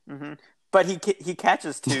 but he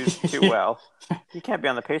catches too well. He can't be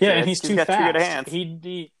on the Patriots. yeah, and he's too got fast. Too good hands.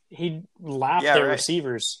 He'd lap their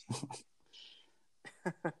receivers.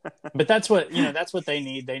 But that's what they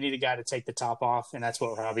need. They need a guy to take the top off, and that's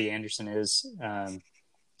what Robbie Anderson is.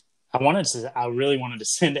 I really wanted to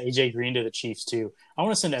send AJ Green to the Chiefs too. I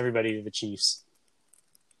want to send everybody to the Chiefs.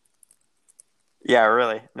 Yeah,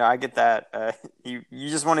 really. No, I get that. You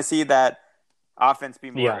just want to see that offense be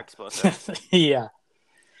more explosive. Yeah.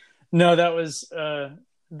 No, that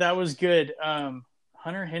was good.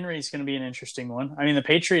 Hunter Henry is going to be an interesting one. I mean, the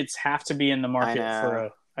Patriots have to be in the market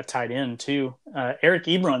for a tight end too. Eric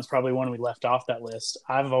Ebron's probably one we left off that list.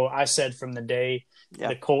 I said from the day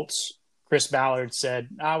the Colts, Chris Ballard said,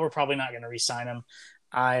 we're probably not going to re-sign him.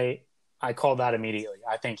 I called that immediately.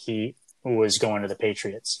 I think he was going to the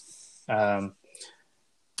Patriots. I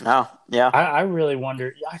really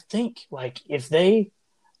wonder. I think if they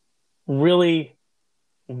really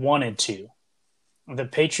wanted to, the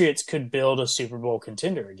Patriots could build a Super Bowl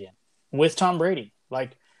contender again with Tom Brady.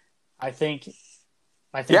 I think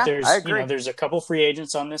there's a couple free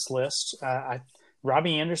agents on this list.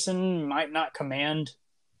 Robbie Anderson might not command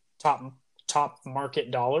top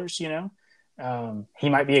market dollars. He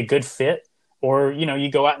might be a good fit, or you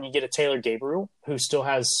go out and you get a Taylor Gabriel who still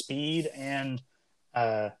has speed and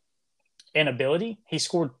ability. He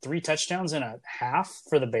scored 3 touchdowns in a half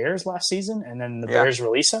for the Bears last season, and then the Bears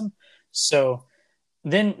release him. So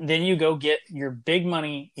then you go get your big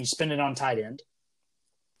money, you spend it on tight end,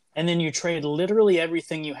 and then you trade literally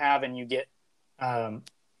everything you have, and you get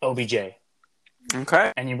OBJ.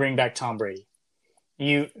 Okay. And you bring back Tom Brady.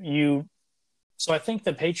 So I think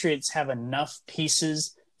the Patriots have enough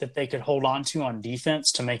pieces that they could hold on to on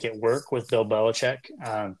defense to make it work with Bill Belichick.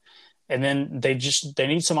 And then they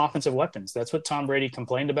need some offensive weapons. That's what Tom Brady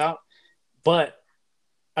complained about. But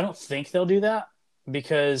I don't think they'll do that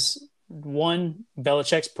because, 1,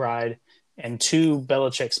 Belichick's pride, and 2,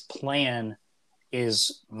 Belichick's plan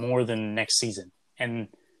is more than next season. And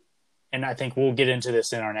I think we'll get into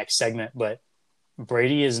this in our next segment, but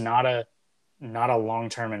Brady is not a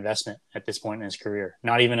long-term investment at this point in his career,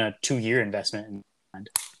 not even a 2-year investment. I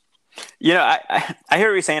hear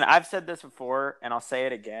what you're saying. I've said this before, and I'll say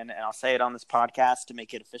it again, and I'll say it on this podcast to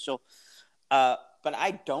make it official. But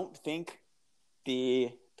I don't think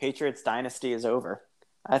the Patriots dynasty is over.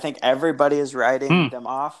 I think everybody is writing them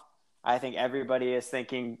off. I think everybody is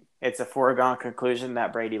thinking it's a foregone conclusion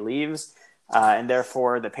that Brady leaves, and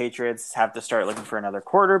therefore the Patriots have to start looking for another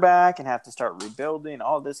quarterback and have to start rebuilding,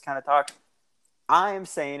 all this kind of talk. I am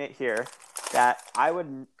saying it here that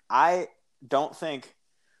I don't think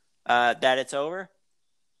that it's over.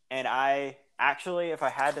 And if I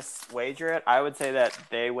had to wager it, I would say that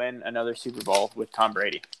they win another Super Bowl with Tom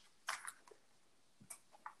Brady.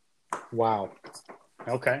 Wow.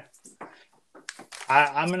 Okay.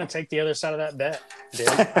 I'm going to take the other side of that bet, dude.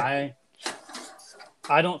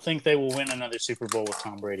 I don't think they will win another Super Bowl with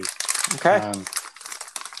Tom Brady. Okay.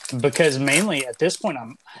 Because mainly at this point,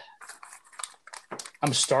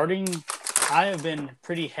 I have been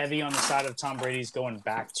pretty heavy on the side of Tom Brady's going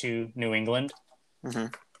back to New England. Mm-hmm.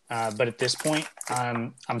 But at this point,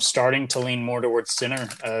 I'm starting to lean more towards center.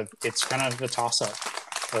 It's kind of the toss-up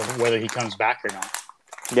of whether he comes back or not.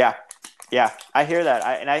 Yeah, I hear that.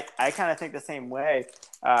 I kind of think the same way.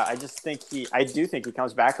 I do think he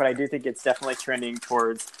comes back, but I do think it's definitely trending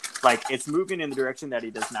towards, it's moving in the direction that he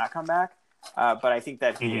does not come back. But I think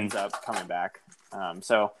that he ends up coming back.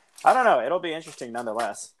 So I don't know. It'll be interesting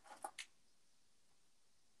nonetheless.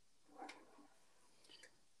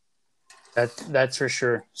 That's for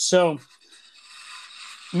sure. So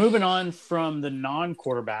moving on from the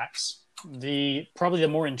non-quarterbacks, probably the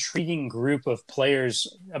more intriguing group of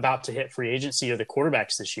players about to hit free agency are the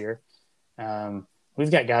quarterbacks this year.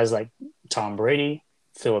 We've got guys like Tom Brady,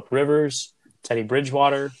 Phillip Rivers, Teddy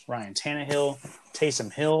Bridgewater, Ryan Tannehill,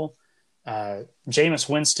 Taysom Hill, Jameis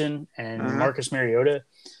Winston, and Marcus Mariota.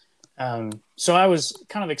 So I was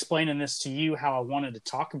kind of explaining this to you, how I wanted to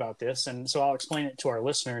talk about this, and so I'll explain it to our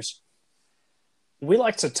listeners. We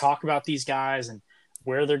like to talk about these guys and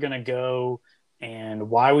where they're going to go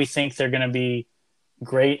and why we think they're going to be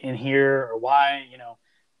great in here, or why,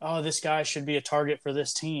 this guy should be a target for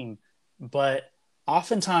this team. But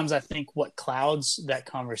oftentimes I think what clouds that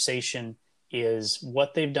conversation is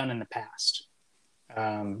what they've done in the past.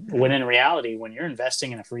 When in reality, when you're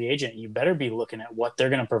investing in a free agent, you better be looking at what they're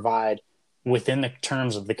going to provide within the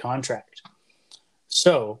terms of the contract.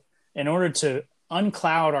 So in order to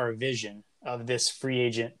uncloud our vision of this free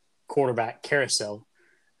agent quarterback carousel.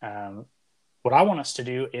 What I want us to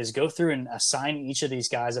do is go through and assign each of these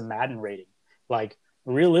guys a Madden rating. Like,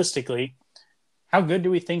 realistically, how good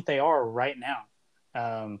do we think they are right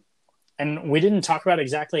now? And we didn't talk about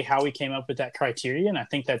exactly how we came up with that criteria, and I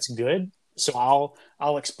think that's good. So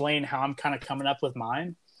I'll explain how I'm kind of coming up with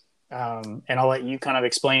mine, and I'll let you kind of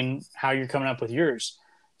explain how you're coming up with yours.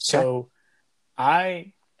 So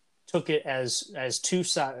I took it as two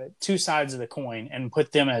sides of the coin and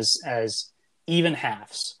put them as even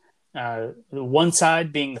halves. The one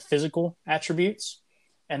side being the physical attributes,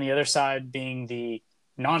 and the other side being the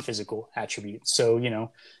non-physical attributes. So,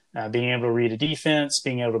 being able to read a defense,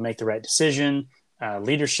 being able to make the right decision,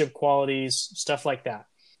 leadership qualities, stuff like that.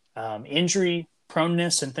 Injury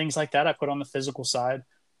proneness and things like that I put on the physical side,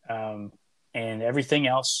 and everything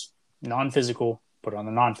else non-physical put on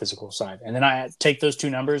the non-physical side. And then I take those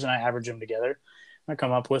two numbers and I average them together. I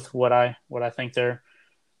come up with what I think their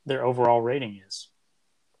overall rating is.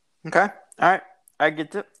 Okay. All right. I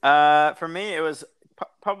get it. For me, it was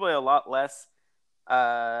probably a lot less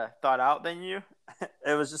thought out than you.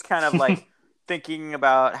 It was just kind of like thinking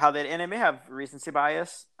about how and it may have recency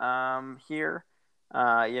bias here,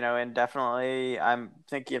 and definitely I'm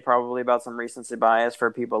thinking probably about some recency bias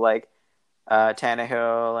for people like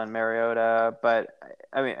Tannehill and Mariota, but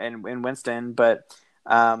I mean, and Winston, but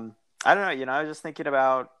I don't know, I was just thinking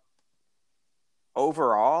about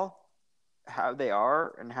overall how they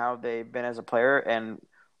are and how they've been as a player, and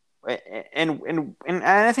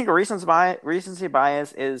I think a recency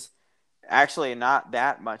bias is actually not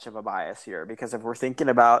that much of a bias here, because if we're thinking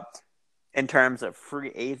about in terms of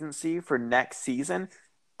free agency for next season,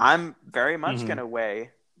 I'm very much going to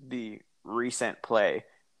weigh the recent play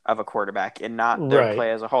of a quarterback and not their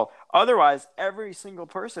play as a whole. Otherwise, every single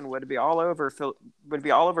person would be all over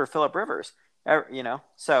Phillip Rivers,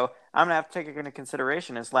 So I'm gonna have to take it into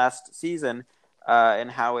consideration his last season and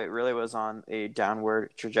how it really was on a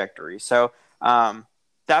downward trajectory. So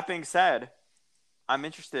that being said, I'm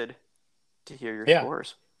interested to hear your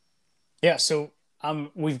scores. Yeah. So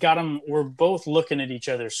we've got them. We're both looking at each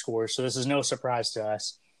other's scores, so this is no surprise to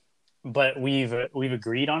us. But we've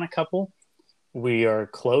agreed on a couple. We are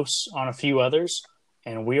close on a few others,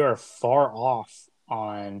 and we are far off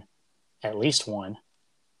on at least one.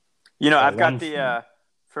 I've got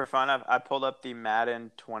for fun, I pulled up the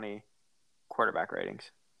Madden 20 quarterback ratings.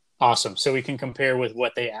 Awesome. So we can compare with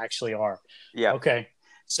what they actually are. Yeah. Okay.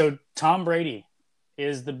 So Tom Brady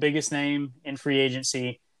is the biggest name in free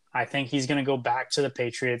agency. I think he's going to go back to the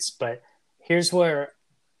Patriots, but here's where,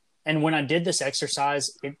 and when I did this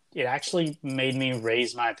exercise, it actually made me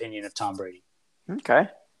raise my opinion of Tom Brady. Okay.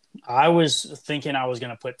 I was thinking I was going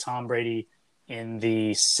to put Tom Brady in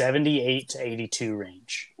the 78 to 82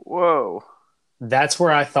 range. Whoa. That's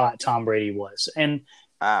where I thought Tom Brady was. And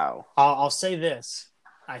wow. I'll say this.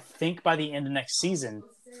 I think by the end of next season,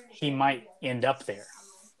 he might end up there.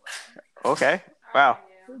 Okay. Wow.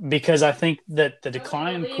 Because I think that the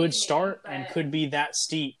decline could start and could be that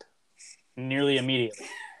steep nearly immediately.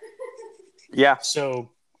 Yeah.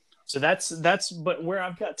 So that's but where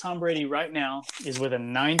I've got Tom Brady right now is with a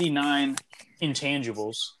 99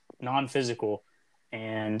 intangibles, non-physical,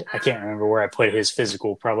 and I can't remember where I put his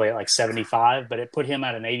physical, probably at like 75, but it put him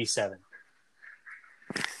at an 87.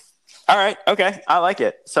 All right. Okay. I like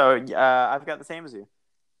it. So I've got the same as you,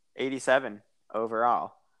 87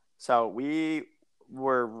 overall. So we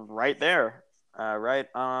were right there, right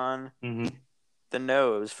on the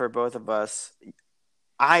nose for both of us.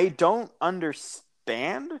 I don't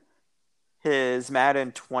understand his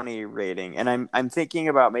Madden 20 rating, and I'm thinking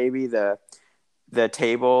about maybe the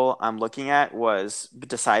table I'm looking at was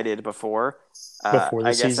decided before the I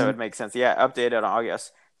guess season. That would make sense. Yeah, updated on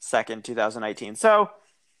August 2nd, 2019. So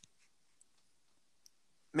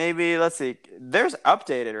maybe, let's see. There's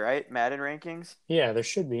updated, right? Madden rankings? Yeah, there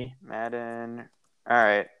should be. Madden. All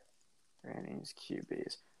right. Ratings,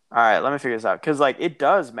 QBs. All right, let me figure this out. Because, it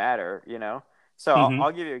does matter, So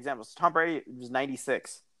I'll give you examples. Tom Brady was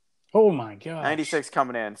 96. Oh, my God. 96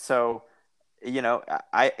 coming in. So,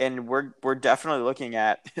 we're definitely looking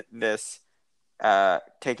at this,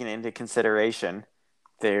 taking into consideration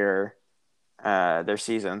their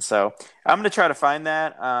season. So I'm going to try to find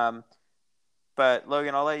that. But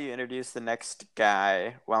Logan, I'll let you introduce the next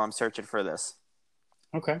guy while I'm searching for this.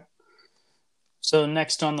 Okay. So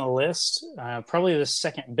next on the list, probably the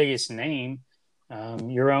second biggest name,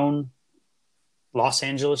 your own Los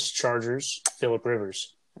Angeles Chargers, Phillip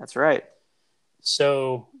Rivers. That's right.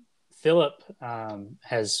 So Phillip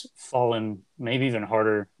has fallen maybe even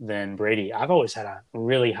harder than Brady. I've always had a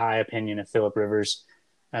really high opinion of Phillip Rivers,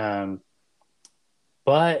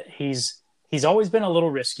 but he's he's always been a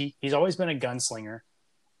little risky. He's always been a gunslinger.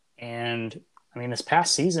 And I mean, this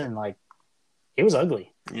past season, like, it was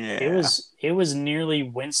ugly. Yeah. It was nearly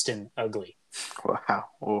Winston ugly. Wow.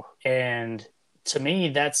 Ooh. And to me,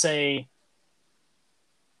 that's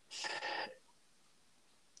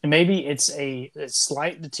maybe it's a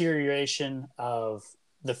slight deterioration of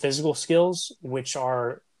the physical skills, which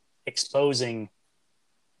are exposing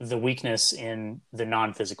the weakness in the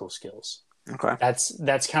non-physical skills. Okay.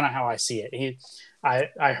 That's kind of how I see it.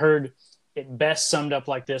 I heard it best summed up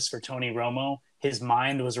like this for Tony Romo. His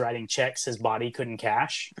mind was writing checks his body couldn't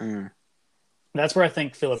cash. That's where I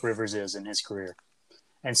think Phillip Rivers is in his career.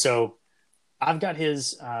 And so I've got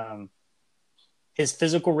his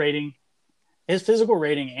physical rating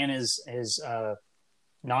and his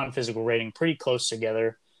non-physical rating pretty close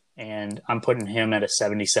together, and I'm putting him at a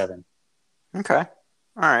 77. Okay. All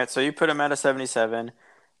right. So you put him at a 77.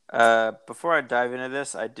 Before I dive into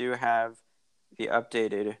this, I do have the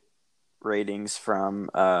updated ratings from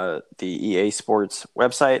the EA Sports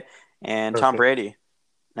website, and Perfect. Tom Brady,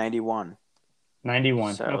 91.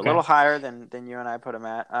 91. So okay. A little higher than you and I put him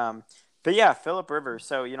at. But yeah, Phillip Rivers.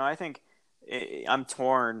 So, I think I'm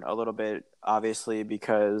torn a little bit, obviously,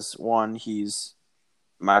 because one, he's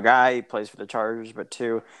my guy, he plays for the Chargers, but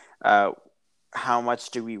two, how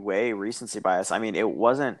much do we weigh recency bias? I mean, it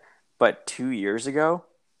wasn't but 2 years ago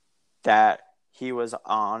that he was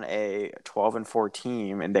on a 12-4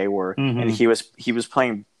 team, and and he was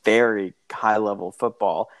playing very high level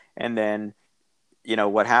football, and then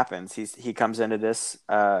what happens? He comes into this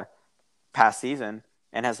past season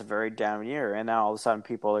and has a very down year, and now all of a sudden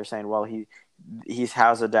people are saying, well, he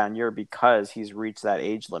has a down year because he's reached that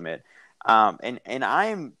age limit, and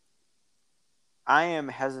I am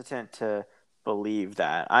hesitant to believe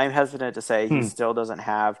that. I'm hesitant to say he still doesn't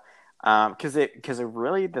have, because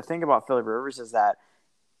really the thing about Phillip Rivers is that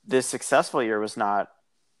this successful year was not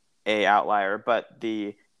a outlier, but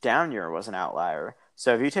the down year was an outlier.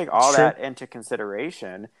 So if you take all that into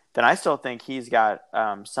consideration, then I still think he's got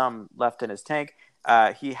some left in his tank.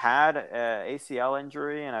 He had an ACL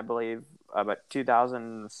injury, and I believe about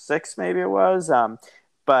 2006 maybe it was.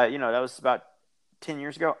 But that was about 10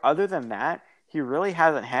 years ago. Other than that, he really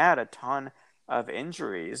hasn't had a ton of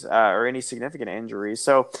injuries or any significant injuries.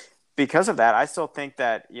 So because of that, I still think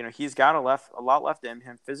that he's got a lot left in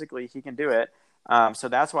him physically. He can do it. So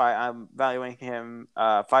that's why I'm valuing him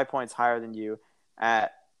 5 points higher than you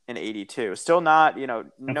at an 82. Still not,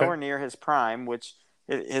 nowhere near his prime, which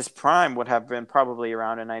his prime would have been probably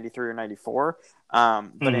around a 93 or 94.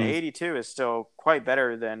 But an 82 is still quite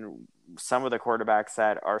better than some of the quarterbacks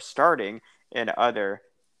that are starting in other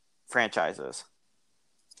franchises.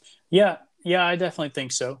 Yeah, I definitely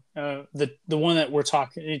think so. The one that we're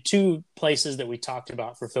talking, two places that we talked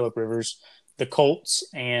about for Phillip Rivers, the Colts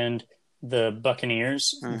and the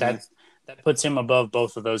Buccaneers, that puts him above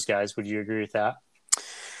both of those guys. Would you agree with that?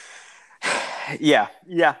 Yeah,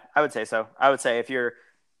 I would say so. I would say if you're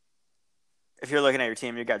looking at your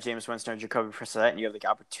team, you've got Jameis Winston and Jacoby Brissett, and you have the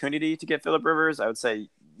opportunity to get Phillip Rivers, I would say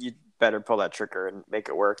you'd better pull that trigger and make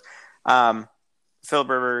it work. Phillip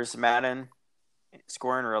Rivers, Madden,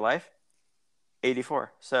 score in real life,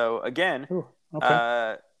 84. So again,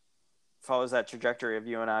 follows that trajectory of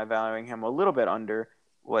you and I valuing him a little bit under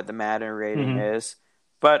what the Madden rating is.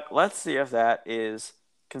 But let's see if that is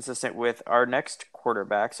consistent with our next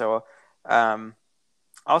quarterback. So I'll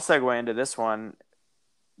segue into this one.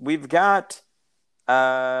 We've got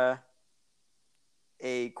a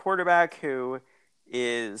quarterback who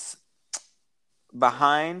is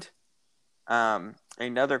behind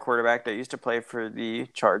another quarterback that used to play for the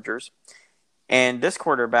Chargers. And this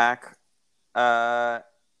quarterback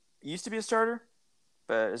used to be a starter,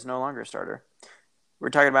 but is no longer a starter. We're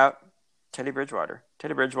talking about Teddy Bridgewater.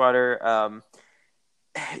 Teddy Bridgewater,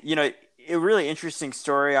 a really interesting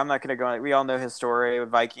story. I'm not going to go on. We all know his story.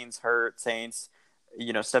 Vikings hurt, Saints,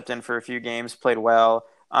 stepped in for a few games, played well.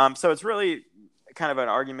 So it's really kind of an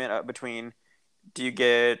argument between, do you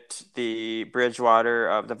get the Bridgewater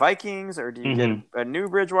of the Vikings, or do you get a new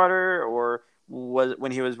Bridgewater, or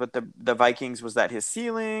when he was with the Vikings, was that his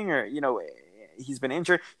ceiling, or he's been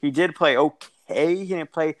injured. He did play okay. He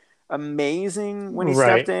didn't play amazing when he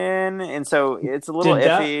stepped in, and so it's a little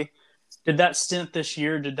iffy. Did that stint this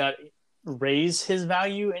year, did that raise his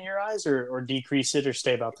value in your eyes, or decrease it, or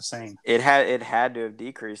stay about the same? It had to have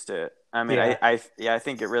decreased it. I mean, I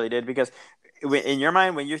think it really did, because in your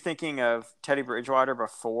mind, when you're thinking of Teddy Bridgewater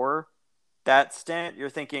before that stint, you're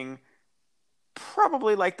thinking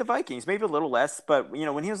probably like the Vikings, maybe a little less. But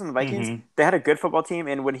when he was in the Vikings, Mm-hmm. they had a good football team,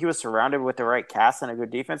 and when he was surrounded with the right cast and a good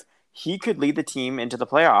defense, he could lead the team into the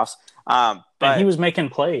playoffs. And he But was making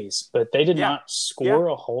plays, but they did yeah, not yeah, score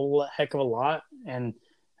a whole heck of a lot. And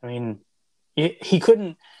I mean, he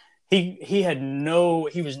couldn't. He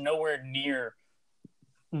was nowhere near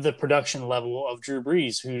the production level of Drew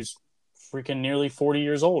Brees, who's freaking nearly 40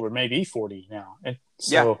 years old, or maybe 40 now. And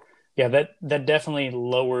yeah. so, yeah, that definitely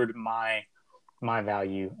lowered my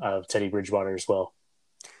value of Teddy Bridgewater as well.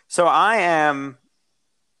 So I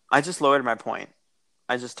just lowered my point.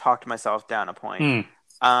 I just talked myself down a point. Hmm.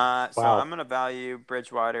 So I'm Wow. going to value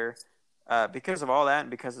Bridgewater because of all that and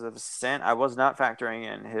because of the stint. I was not factoring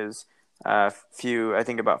in his I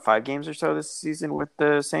think about 5 games or so this season with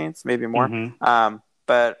the Saints, maybe more. Mm-hmm.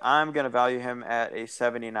 But I'm going to value him at a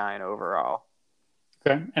 79 overall.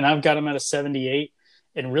 Okay. And I've got him at a 78.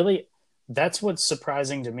 And really, that's what's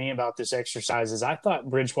surprising to me about this exercise is I thought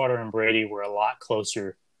Bridgewater and Brady were a lot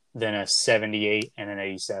closer than a 78 and an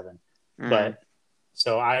 87. Mm. But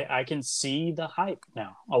so I can see the hype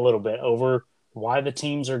now a little bit over why the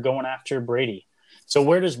teams are going after Brady. So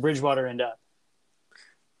where does Bridgewater end up?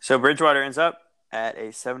 So Bridgewater ends up at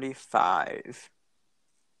a 75.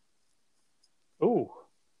 Ooh,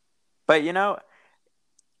 But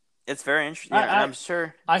it's very interesting. I, And I I'm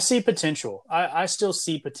sure. I see potential. I still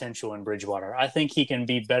see potential in Bridgewater. I think he can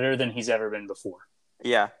be better than he's ever been before.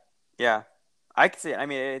 Yeah, yeah, I can see it. I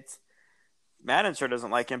mean, it's Madden sure doesn't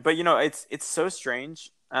like him, but it's so strange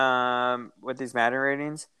with these Madden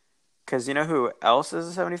ratings because you know who else is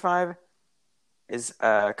a 75 is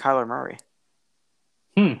Kyler Murray.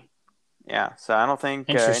 Hmm. Yeah, so I don't think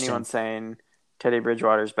Interesting. anyone's saying Teddy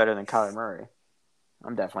Bridgewater is better than Kyler Murray.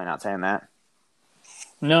 I'm definitely not saying that.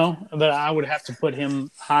 No, but I would have to put him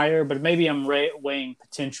higher. But maybe I'm weighing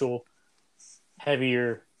potential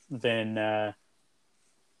heavier than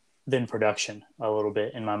production a little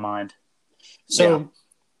bit in my mind. Yeah.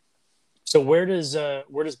 So where does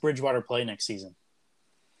Bridgewater play next season?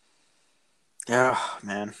 Oh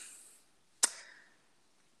man.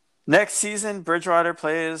 Next season, Bridgewater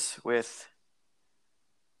plays with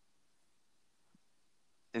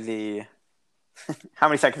the. How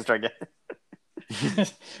many seconds do I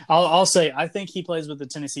get? I'll say I think he plays with the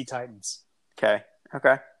Tennessee Titans. Okay.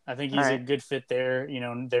 Okay. I think All he's a right. good fit there. They're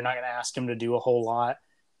not going to ask him to do a whole lot,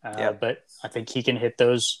 Yep. but I think he can hit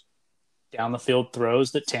those down the field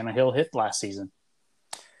throws that Tannehill hit last season.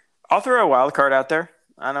 I'll throw a wild card out there.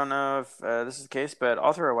 I don't know if this is the case, but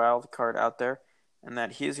I'll throw a wild card out there, and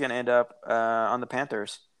that he's going to end up on the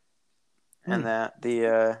Panthers, and Hmm. that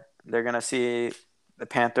they're going to see the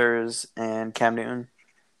Panthers and Cam Newton,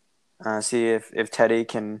 see if Teddy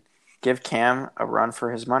can give Cam a run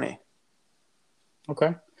for his money.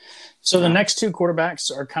 Okay. So the Yeah. next two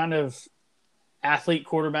quarterbacks are kind of athlete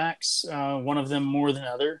quarterbacks. One of them more than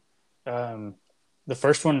other. Um, the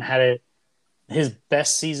first one had his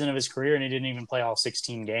best season of his career, and he didn't even play all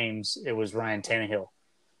 16 games. It was Ryan Tannehill.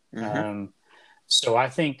 Mm-hmm. Um, so I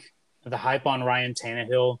think the hype on Ryan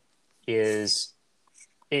Tannehill is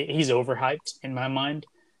he's overhyped in my mind.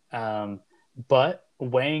 But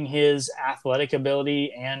weighing his athletic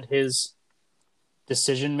ability and his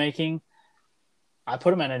decision making, I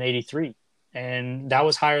put him at an 83, and that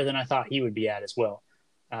was higher than I thought he would be at as well.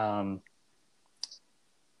 Um,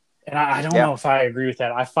 and I don't Yeah. know if I agree with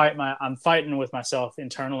that. I'm fighting with myself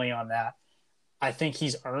internally on that. I think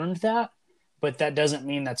he's earned that, but that doesn't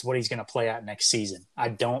mean that's what he's going to play at next season. I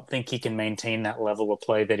don't think he can maintain that level of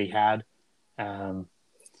play that he had. Um,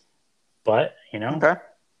 but Okay.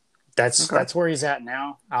 that's Okay. that's where he's at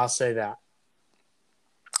now. I'll say that.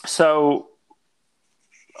 So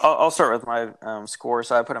I'll start with my score.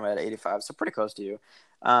 So I put him at 85, so pretty close to you.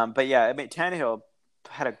 But yeah, I mean Tannehill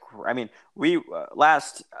had I mean, we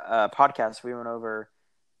last podcast we went over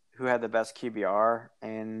who had the best QBR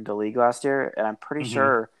in the league last year, and I'm pretty Mm-hmm.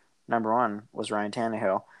 sure number one was Ryan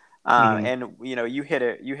Tannehill. Mm-hmm. And you hit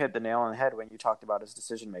it. You hit the nail on the head when you talked about his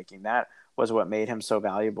decision making. That was what made him so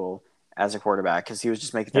valuable as a quarterback because he was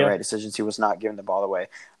just making the Yeah, right decisions. He was not giving the ball away.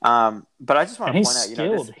 But I just and want to he's point out, this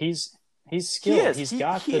skilled. He's he skilled. is He's he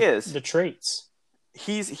got he the is the traits.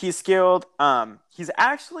 he's skilled. He's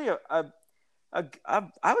actually I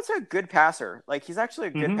would say a good passer. Like he's actually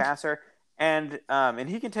a good Mm-hmm. passer, and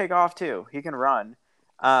he can take off too. He can run.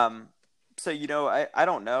 Um, so I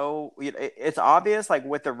don't know. It's obvious like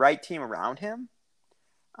with the right team around him,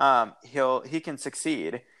 he can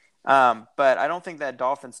succeed. But I don't think that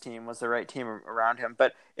Dolphins team was the right team around him.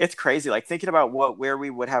 But it's crazy. Like thinking about where we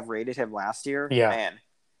would have rated him last year, Yeah. man,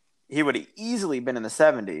 he would have easily been in the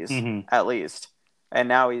 70s Mm-hmm. at least. And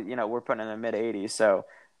now we're putting in the mid 80s. So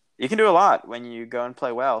you can do a lot when you go and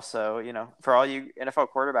play well. So, for all you NFL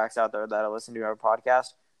quarterbacks out there that are listening to our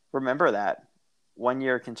podcast, remember that 1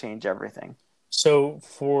 year can change everything. So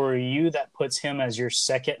for you, that puts him as your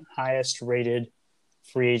second highest rated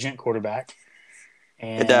free agent quarterback. It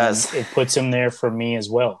And does. it puts him there for me as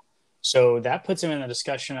well. So that puts him in the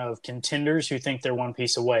discussion of contenders who think they're one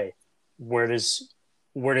piece away. Where does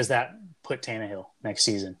that put Tannehill next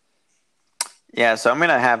season? Yeah, so I'm going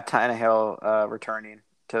to have Tannehill returning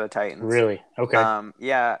to the Titans. Really? Okay.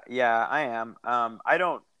 Yeah, I am. I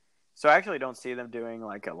actually don't see them doing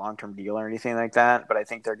like a long-term deal or anything like that, but I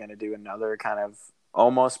think they're going to do another kind of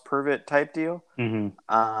almost prove-it type deal.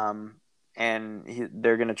 Mm-hmm. And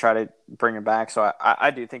they're going to try to bring him back. So I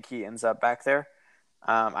do think he ends up back there.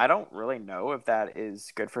 I don't really know if that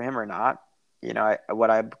is good for him or not. What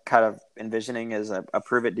I'm kind of envisioning is a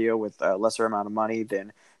prove-it deal with a lesser amount of money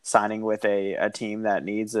than signing with a team that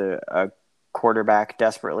needs a quarterback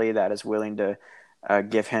desperately that is willing to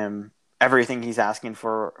give him everything he's asking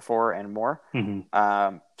for and more.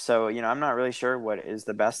 Mm-hmm. So, I'm not really sure what is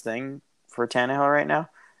the best thing for Tannehill right now.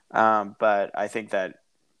 But I think that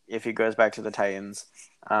if he goes back to the Titans,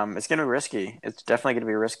 it's going to be risky. It's definitely going to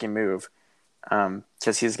be a risky move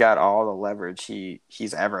because he's got all the leverage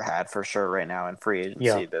he's ever had for sure right now in free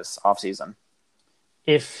agency this offseason.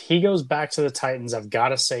 If he goes back to the Titans, I've got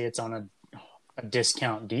to say it's on a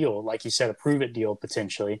discount deal, like you said, a prove-it deal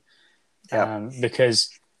potentially, because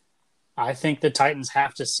I think the Titans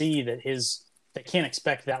have to see that they can't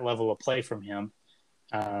expect that level of play from him.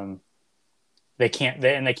 They can't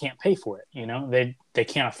pay for it. They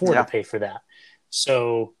can't afford to pay for that.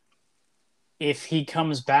 So if he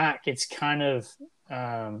comes back, it's kind of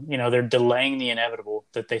they're delaying the inevitable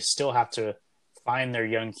that they still have to find their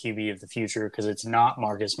young QB of the future because it's not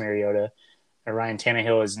Marcus Mariota. Ryan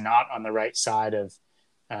Tannehill is not on the right side of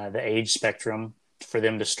the age spectrum for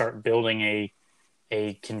them to start building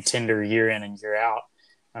a contender year in and year out.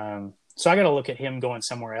 So I got to look at him going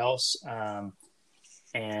somewhere else.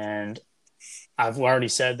 And I've already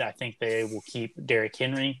said that I think they will keep Derrick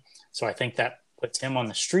Henry. So I think that puts him on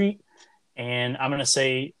the street. And I'm going to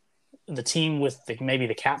say the team with maybe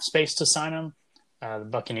the cap space to sign him, the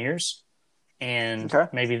Buccaneers, and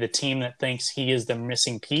maybe the team that thinks he is the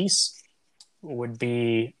missing piece would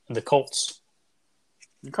be the Colts.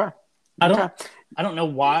 Okay. I don't know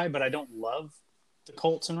why, but I don't love the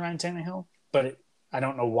Colts and Ryan Tannehill. But I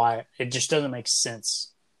don't know why. It just doesn't make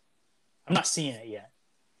sense. I'm not seeing it yet,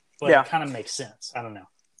 but it kind of makes sense. I don't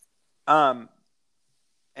know.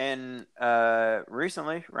 And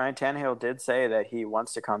recently, Ryan Tannehill did say that he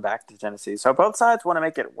wants to come back to Tennessee. So both sides want to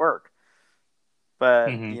make it work.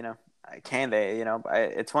 But, can they?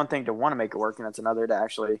 It's one thing to want to make it work, and it's another to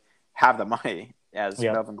actually have the money, as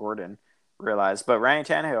Melvin Gordon realized. But Ryan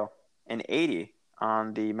Tannehill, an 80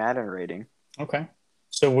 on the Madden rating. Okay.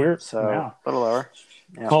 So we're a little lower.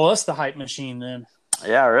 Yeah. Call us the hype machine then.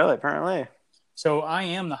 Yeah, really, apparently. So I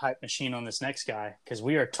am the hype machine on this next guy because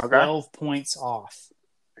we are 12 points off.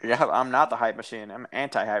 Yeah, I'm not the hype machine. I'm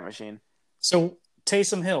anti-hype machine. So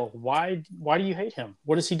Taysom Hill, why do you hate him?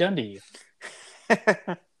 What has he done to you?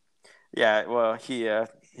 Yeah, well, he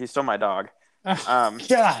stole my dog.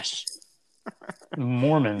 Gosh.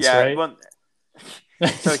 Mormons, right? Well,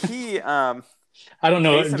 so he I don't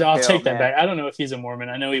know. I'll take that back. I don't know if he's a Mormon.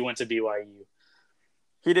 I know he went to BYU.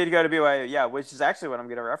 He did go to BYU, yeah, which is actually what I'm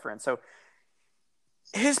going to reference. So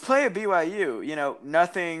his play at BYU,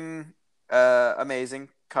 nothing amazing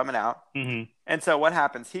coming out. Mm-hmm. And so what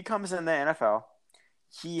happens? He comes in the NFL.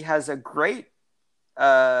 He has a great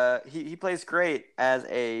he plays great as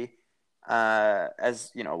a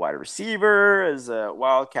wide receiver, as a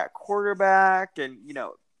wildcat quarterback, and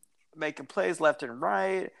making plays left and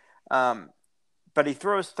right. But he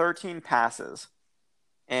throws 13 passes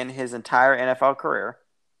in his entire NFL career.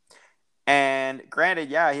 And granted,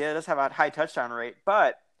 he does have a high touchdown rate,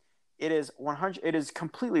 but it is 100. It is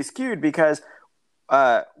completely skewed because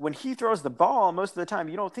when he throws the ball, most of the time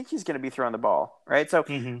you don't think he's going to be throwing the ball, right? So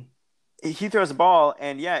he throws the ball,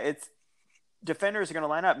 and it's defenders are going to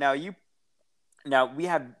line up. Now we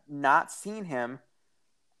have not seen him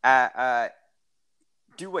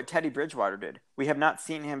do what Teddy Bridgewater did. We have not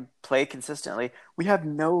seen him play consistently. We have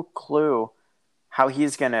no clue how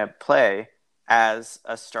he's going to play as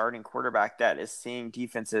a starting quarterback that is seeing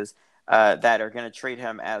defenses that are going to treat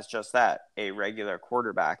him as just that, a regular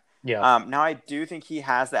quarterback. Yeah. Now, I do think he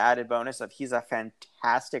has the added bonus of he's a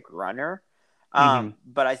fantastic runner,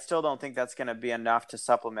 but I still don't think that's going to be enough to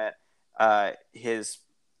supplement his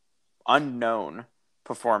unknown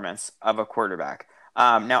performance of a quarterback.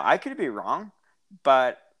 Now, I could be wrong,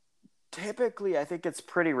 but typically I think it's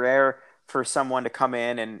pretty rare for someone to come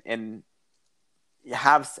in and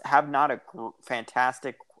have not a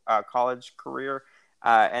fantastic college career,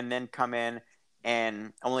 and then come in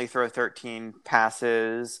and only throw 13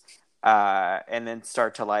 passes, and then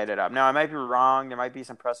start to light it up. Now, I might be wrong. There might be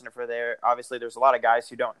some precedent for there. Obviously, there's a lot of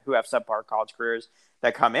guys who have subpar college careers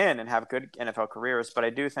that come in and have good NFL careers, but I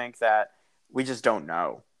do think that we just don't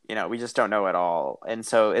know. We just don't know at all. And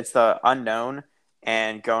so it's the unknown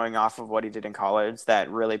and going off of what he did in college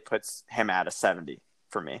that really puts him at a 70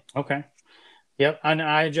 for me. Okay. Yep. And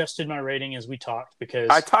I adjusted my rating as we talked because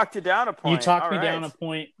I talked you down a point. You talked me down a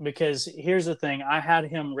point because here's the thing. I had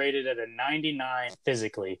him rated at a 99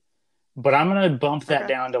 physically, but I'm going to bump that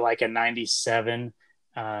down to like a 97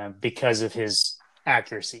 because of his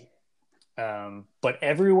accuracy. But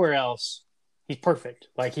everywhere else, he's perfect.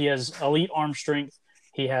 Like, he has elite arm strength.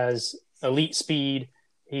 He has elite speed.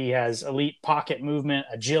 He has elite pocket movement,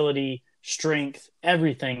 agility, strength.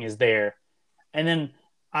 Everything is there. And then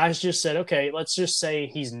I just said, okay, let's just say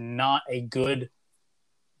he's not a good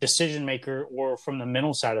decision maker or from the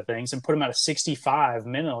mental side of things, and put him at a 65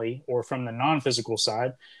 mentally or from the non-physical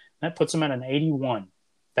side. That puts him at an 81.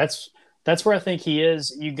 That's where I think he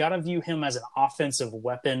is. You got to view him as an offensive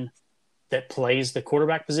weapon that plays the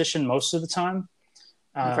quarterback position most of the time.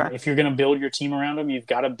 If you're going to build your team around him, you've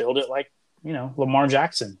got to build it like, Lamar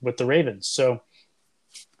Jackson with the Ravens. So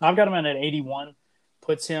I've got him at an 81,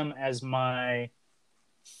 puts him as my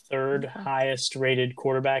third highest rated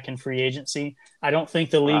quarterback in free agency. I don't think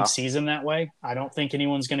the league sees him that way. I don't think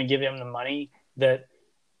anyone's going to give him the money that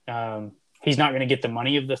he's not going to get the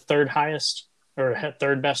money of the third highest or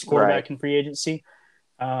third best quarterback in free agency.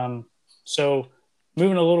 So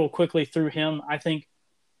moving a little quickly through him, I think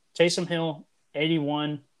Taysom Hill,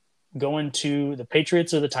 81, going to the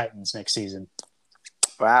Patriots or the Titans next season.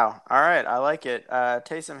 Wow. All right. I like it.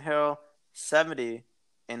 Taysom Hill, 70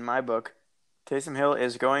 in my book. Taysom Hill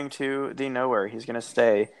is going to the nowhere. He's going to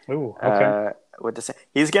stay. Ooh, okay. With the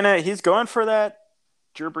he's going for that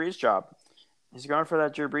Drew Brees job.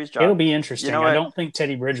 It'll be interesting. I don't think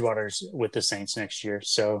Teddy Bridgewater's with the Saints next year,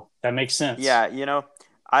 so that makes sense. Yeah,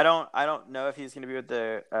 I don't know if he's going to be with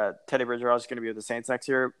the Teddy Bridgewater's going to be with the Saints next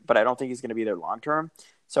year, but I don't think he's going to be there long term.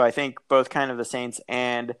 So I think both kind of the Saints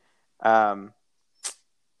and Taysom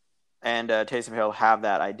Hill have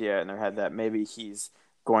that idea in their head that maybe he's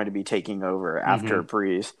going to be taking over after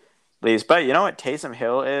Brees leaves. But you know what Taysom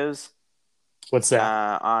Hill is? What's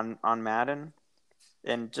that? On Madden.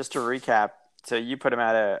 And just to recap, so you put him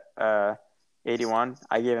at a 81.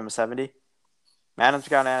 I gave him a 70. Madden's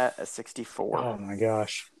got at a 64. Oh my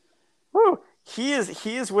gosh. Woo! He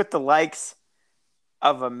is with the likes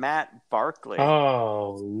of a Matt Barkley.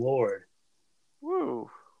 Oh Lord.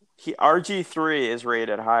 Woo! RG3 is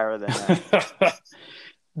rated higher than that.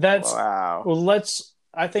 That's wow. Well,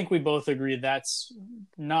 I think we both agree that's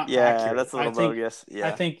not accurate. That's a little bogus. Yeah.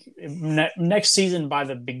 I think next season by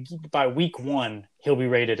week 1 he'll be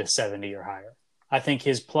rated a 70 or higher. I think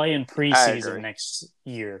his play in preseason next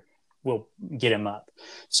year will get him up.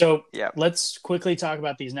 So let's quickly talk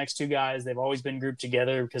about these next two guys. They've always been grouped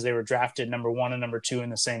together because they were drafted number 1 and number 2 in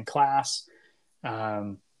the same class.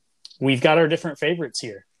 We've got our different favorites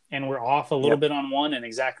here, and we're off a little bit on one and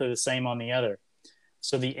exactly the same on the other.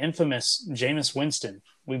 So the infamous Jameis Winston,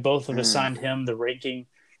 we both have assigned him the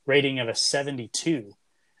rating of a 72.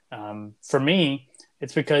 For me,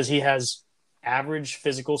 it's because he has average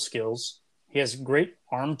physical skills. He has great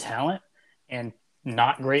arm talent and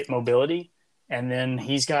not great mobility. And then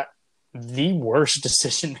he's got the worst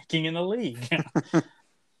decision making in the league.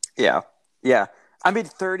 Yeah. I mean,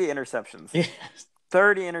 30 interceptions. Yeah.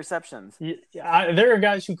 30 interceptions. There are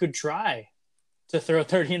guys who could try to throw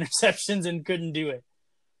 30 interceptions and couldn't do it.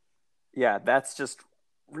 Yeah, that's just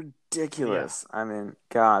ridiculous. Yeah. I mean,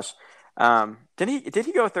 gosh. Did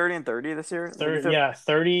he go 30 and 30 this year?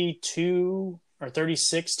 32 or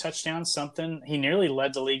 36 touchdowns, something. He nearly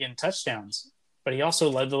led the league in touchdowns, but he also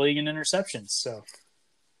led the league in interceptions. So,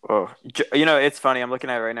 it's funny. I'm looking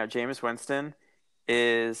at it right now. Jameis Winston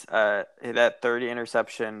is that 30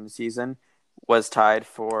 interception season was tied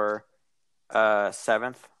for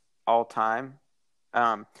 7th all time.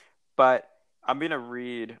 But I'm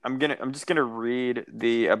just gonna read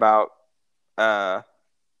the about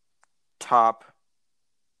top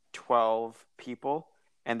 12 people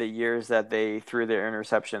and the years that they threw their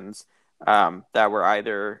interceptions that were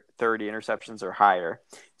either 30 interceptions or higher.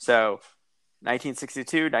 So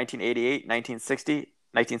 1962, 1988, 1960,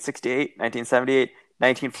 1968, 1978,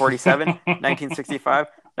 1947, 1965,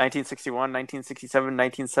 1961, 1967,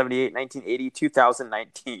 1978, 1980,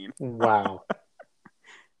 2019. Wow.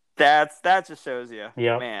 That just shows you,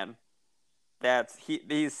 yep. Man.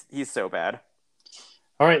 he's so bad.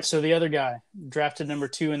 All right, so the other guy drafted number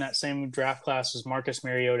 2 in that same draft class was Marcus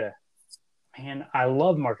Mariota. Man, I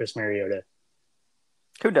love Marcus Mariota,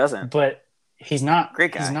 Who doesn't? but he's not.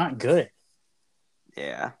 Great guy. He's not good.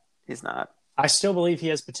 Yeah, he's not. I still believe he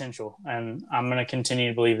has potential, and I'm going to continue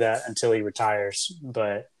to believe that until he retires.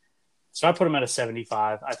 But so I put him at a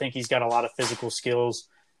 75. I think he's got a lot of physical skills.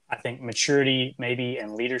 I think maturity, maybe,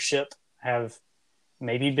 and leadership have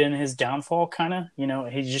maybe been his downfall. Kind of,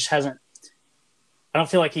 he just hasn't. I don't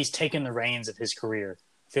feel like he's taken the reins of his career.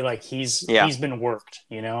 I feel like he's been worked.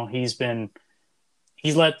 He's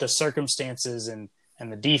let the circumstances and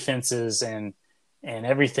the defenses and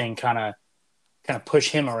everything kind of push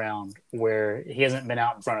him around where he hasn't been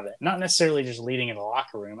out in front of it. Not necessarily just leading in the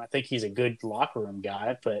locker room. I think he's a good locker room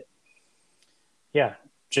guy, but he has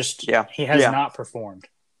not performed.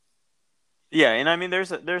 Yeah, and I mean,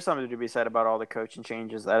 there's something to be said about all the coaching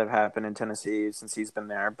changes that have happened in Tennessee since he's been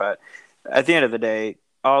there. But at the end of the day,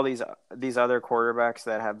 all these other quarterbacks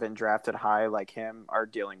that have been drafted high like him are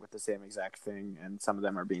dealing with the same exact thing, and some of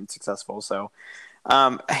them are being successful. So,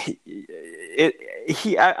 I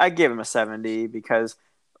give him a 70 because,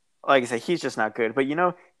 like I said, he's just not good. But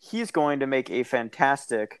he's going to make a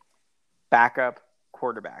fantastic backup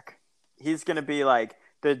quarterback. He's going to be like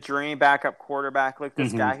the dream backup quarterback, like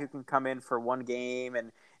this guy who can come in for one game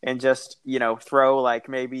and just throw like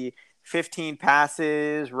maybe 15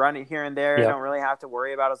 passes, run it here and there. Yep. Don't really have to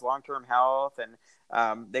worry about his long-term health, and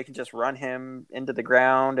they can just run him into the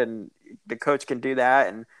ground, and the coach can do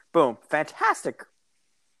that, and boom, fantastic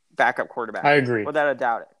backup quarterback. I agree, without a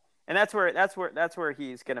doubt. And that's where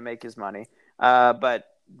he's going to make his money. But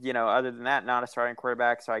other than that, not a starting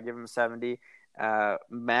quarterback, so I give him 70.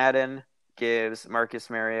 Madden gives Marcus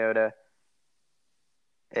Mariota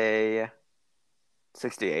a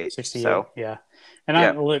 68. 68, so, yeah. And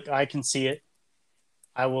I can see it.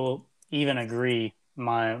 I will even agree.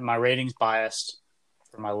 My rating's biased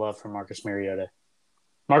for my love for Marcus Mariota.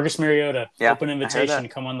 Marcus Mariota, open invitation to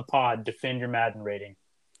come on the pod, defend your Madden rating.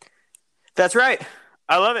 That's right.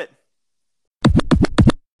 I love it.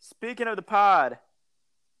 Speaking of the pod,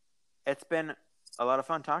 it's been a lot of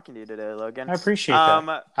fun talking to you today, Logan. I appreciate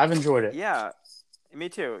that. I've enjoyed it. Yeah, me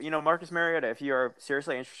too. Marcus Mariota, if you are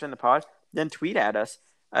seriously interested in the pod, then tweet at us.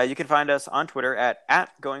 You can find us on Twitter at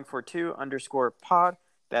 @goingfor2_pod.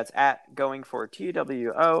 That's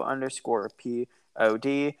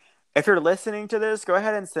 @goingfor2WO_POD. If you're listening to this, go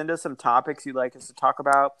ahead and send us some topics you'd like us to talk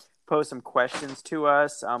about. Post some questions to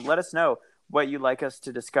us. Let us know what you'd like us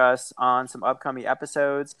to discuss on some upcoming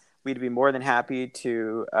episodes. We'd be more than happy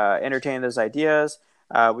to entertain those ideas.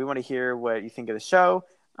 We want to hear what you think of the show.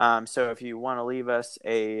 So if you want to leave us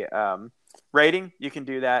a rating, you can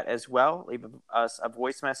do that as well. Leave us a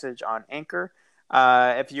voice message on Anchor.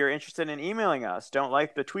 If you're interested in emailing us, don't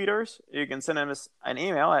like the tweeters, you can send us an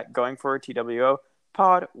email at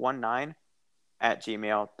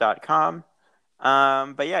goingfortwopod19@gmail.com.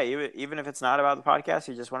 But yeah, even if it's not about the podcast,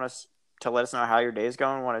 you just want us to let us know how your day is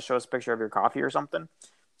going, want to show us a picture of your coffee or something,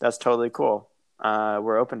 that's totally cool.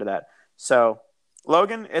 We're open to that. So,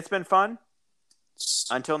 Logan, it's been fun.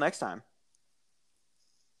 Until next time.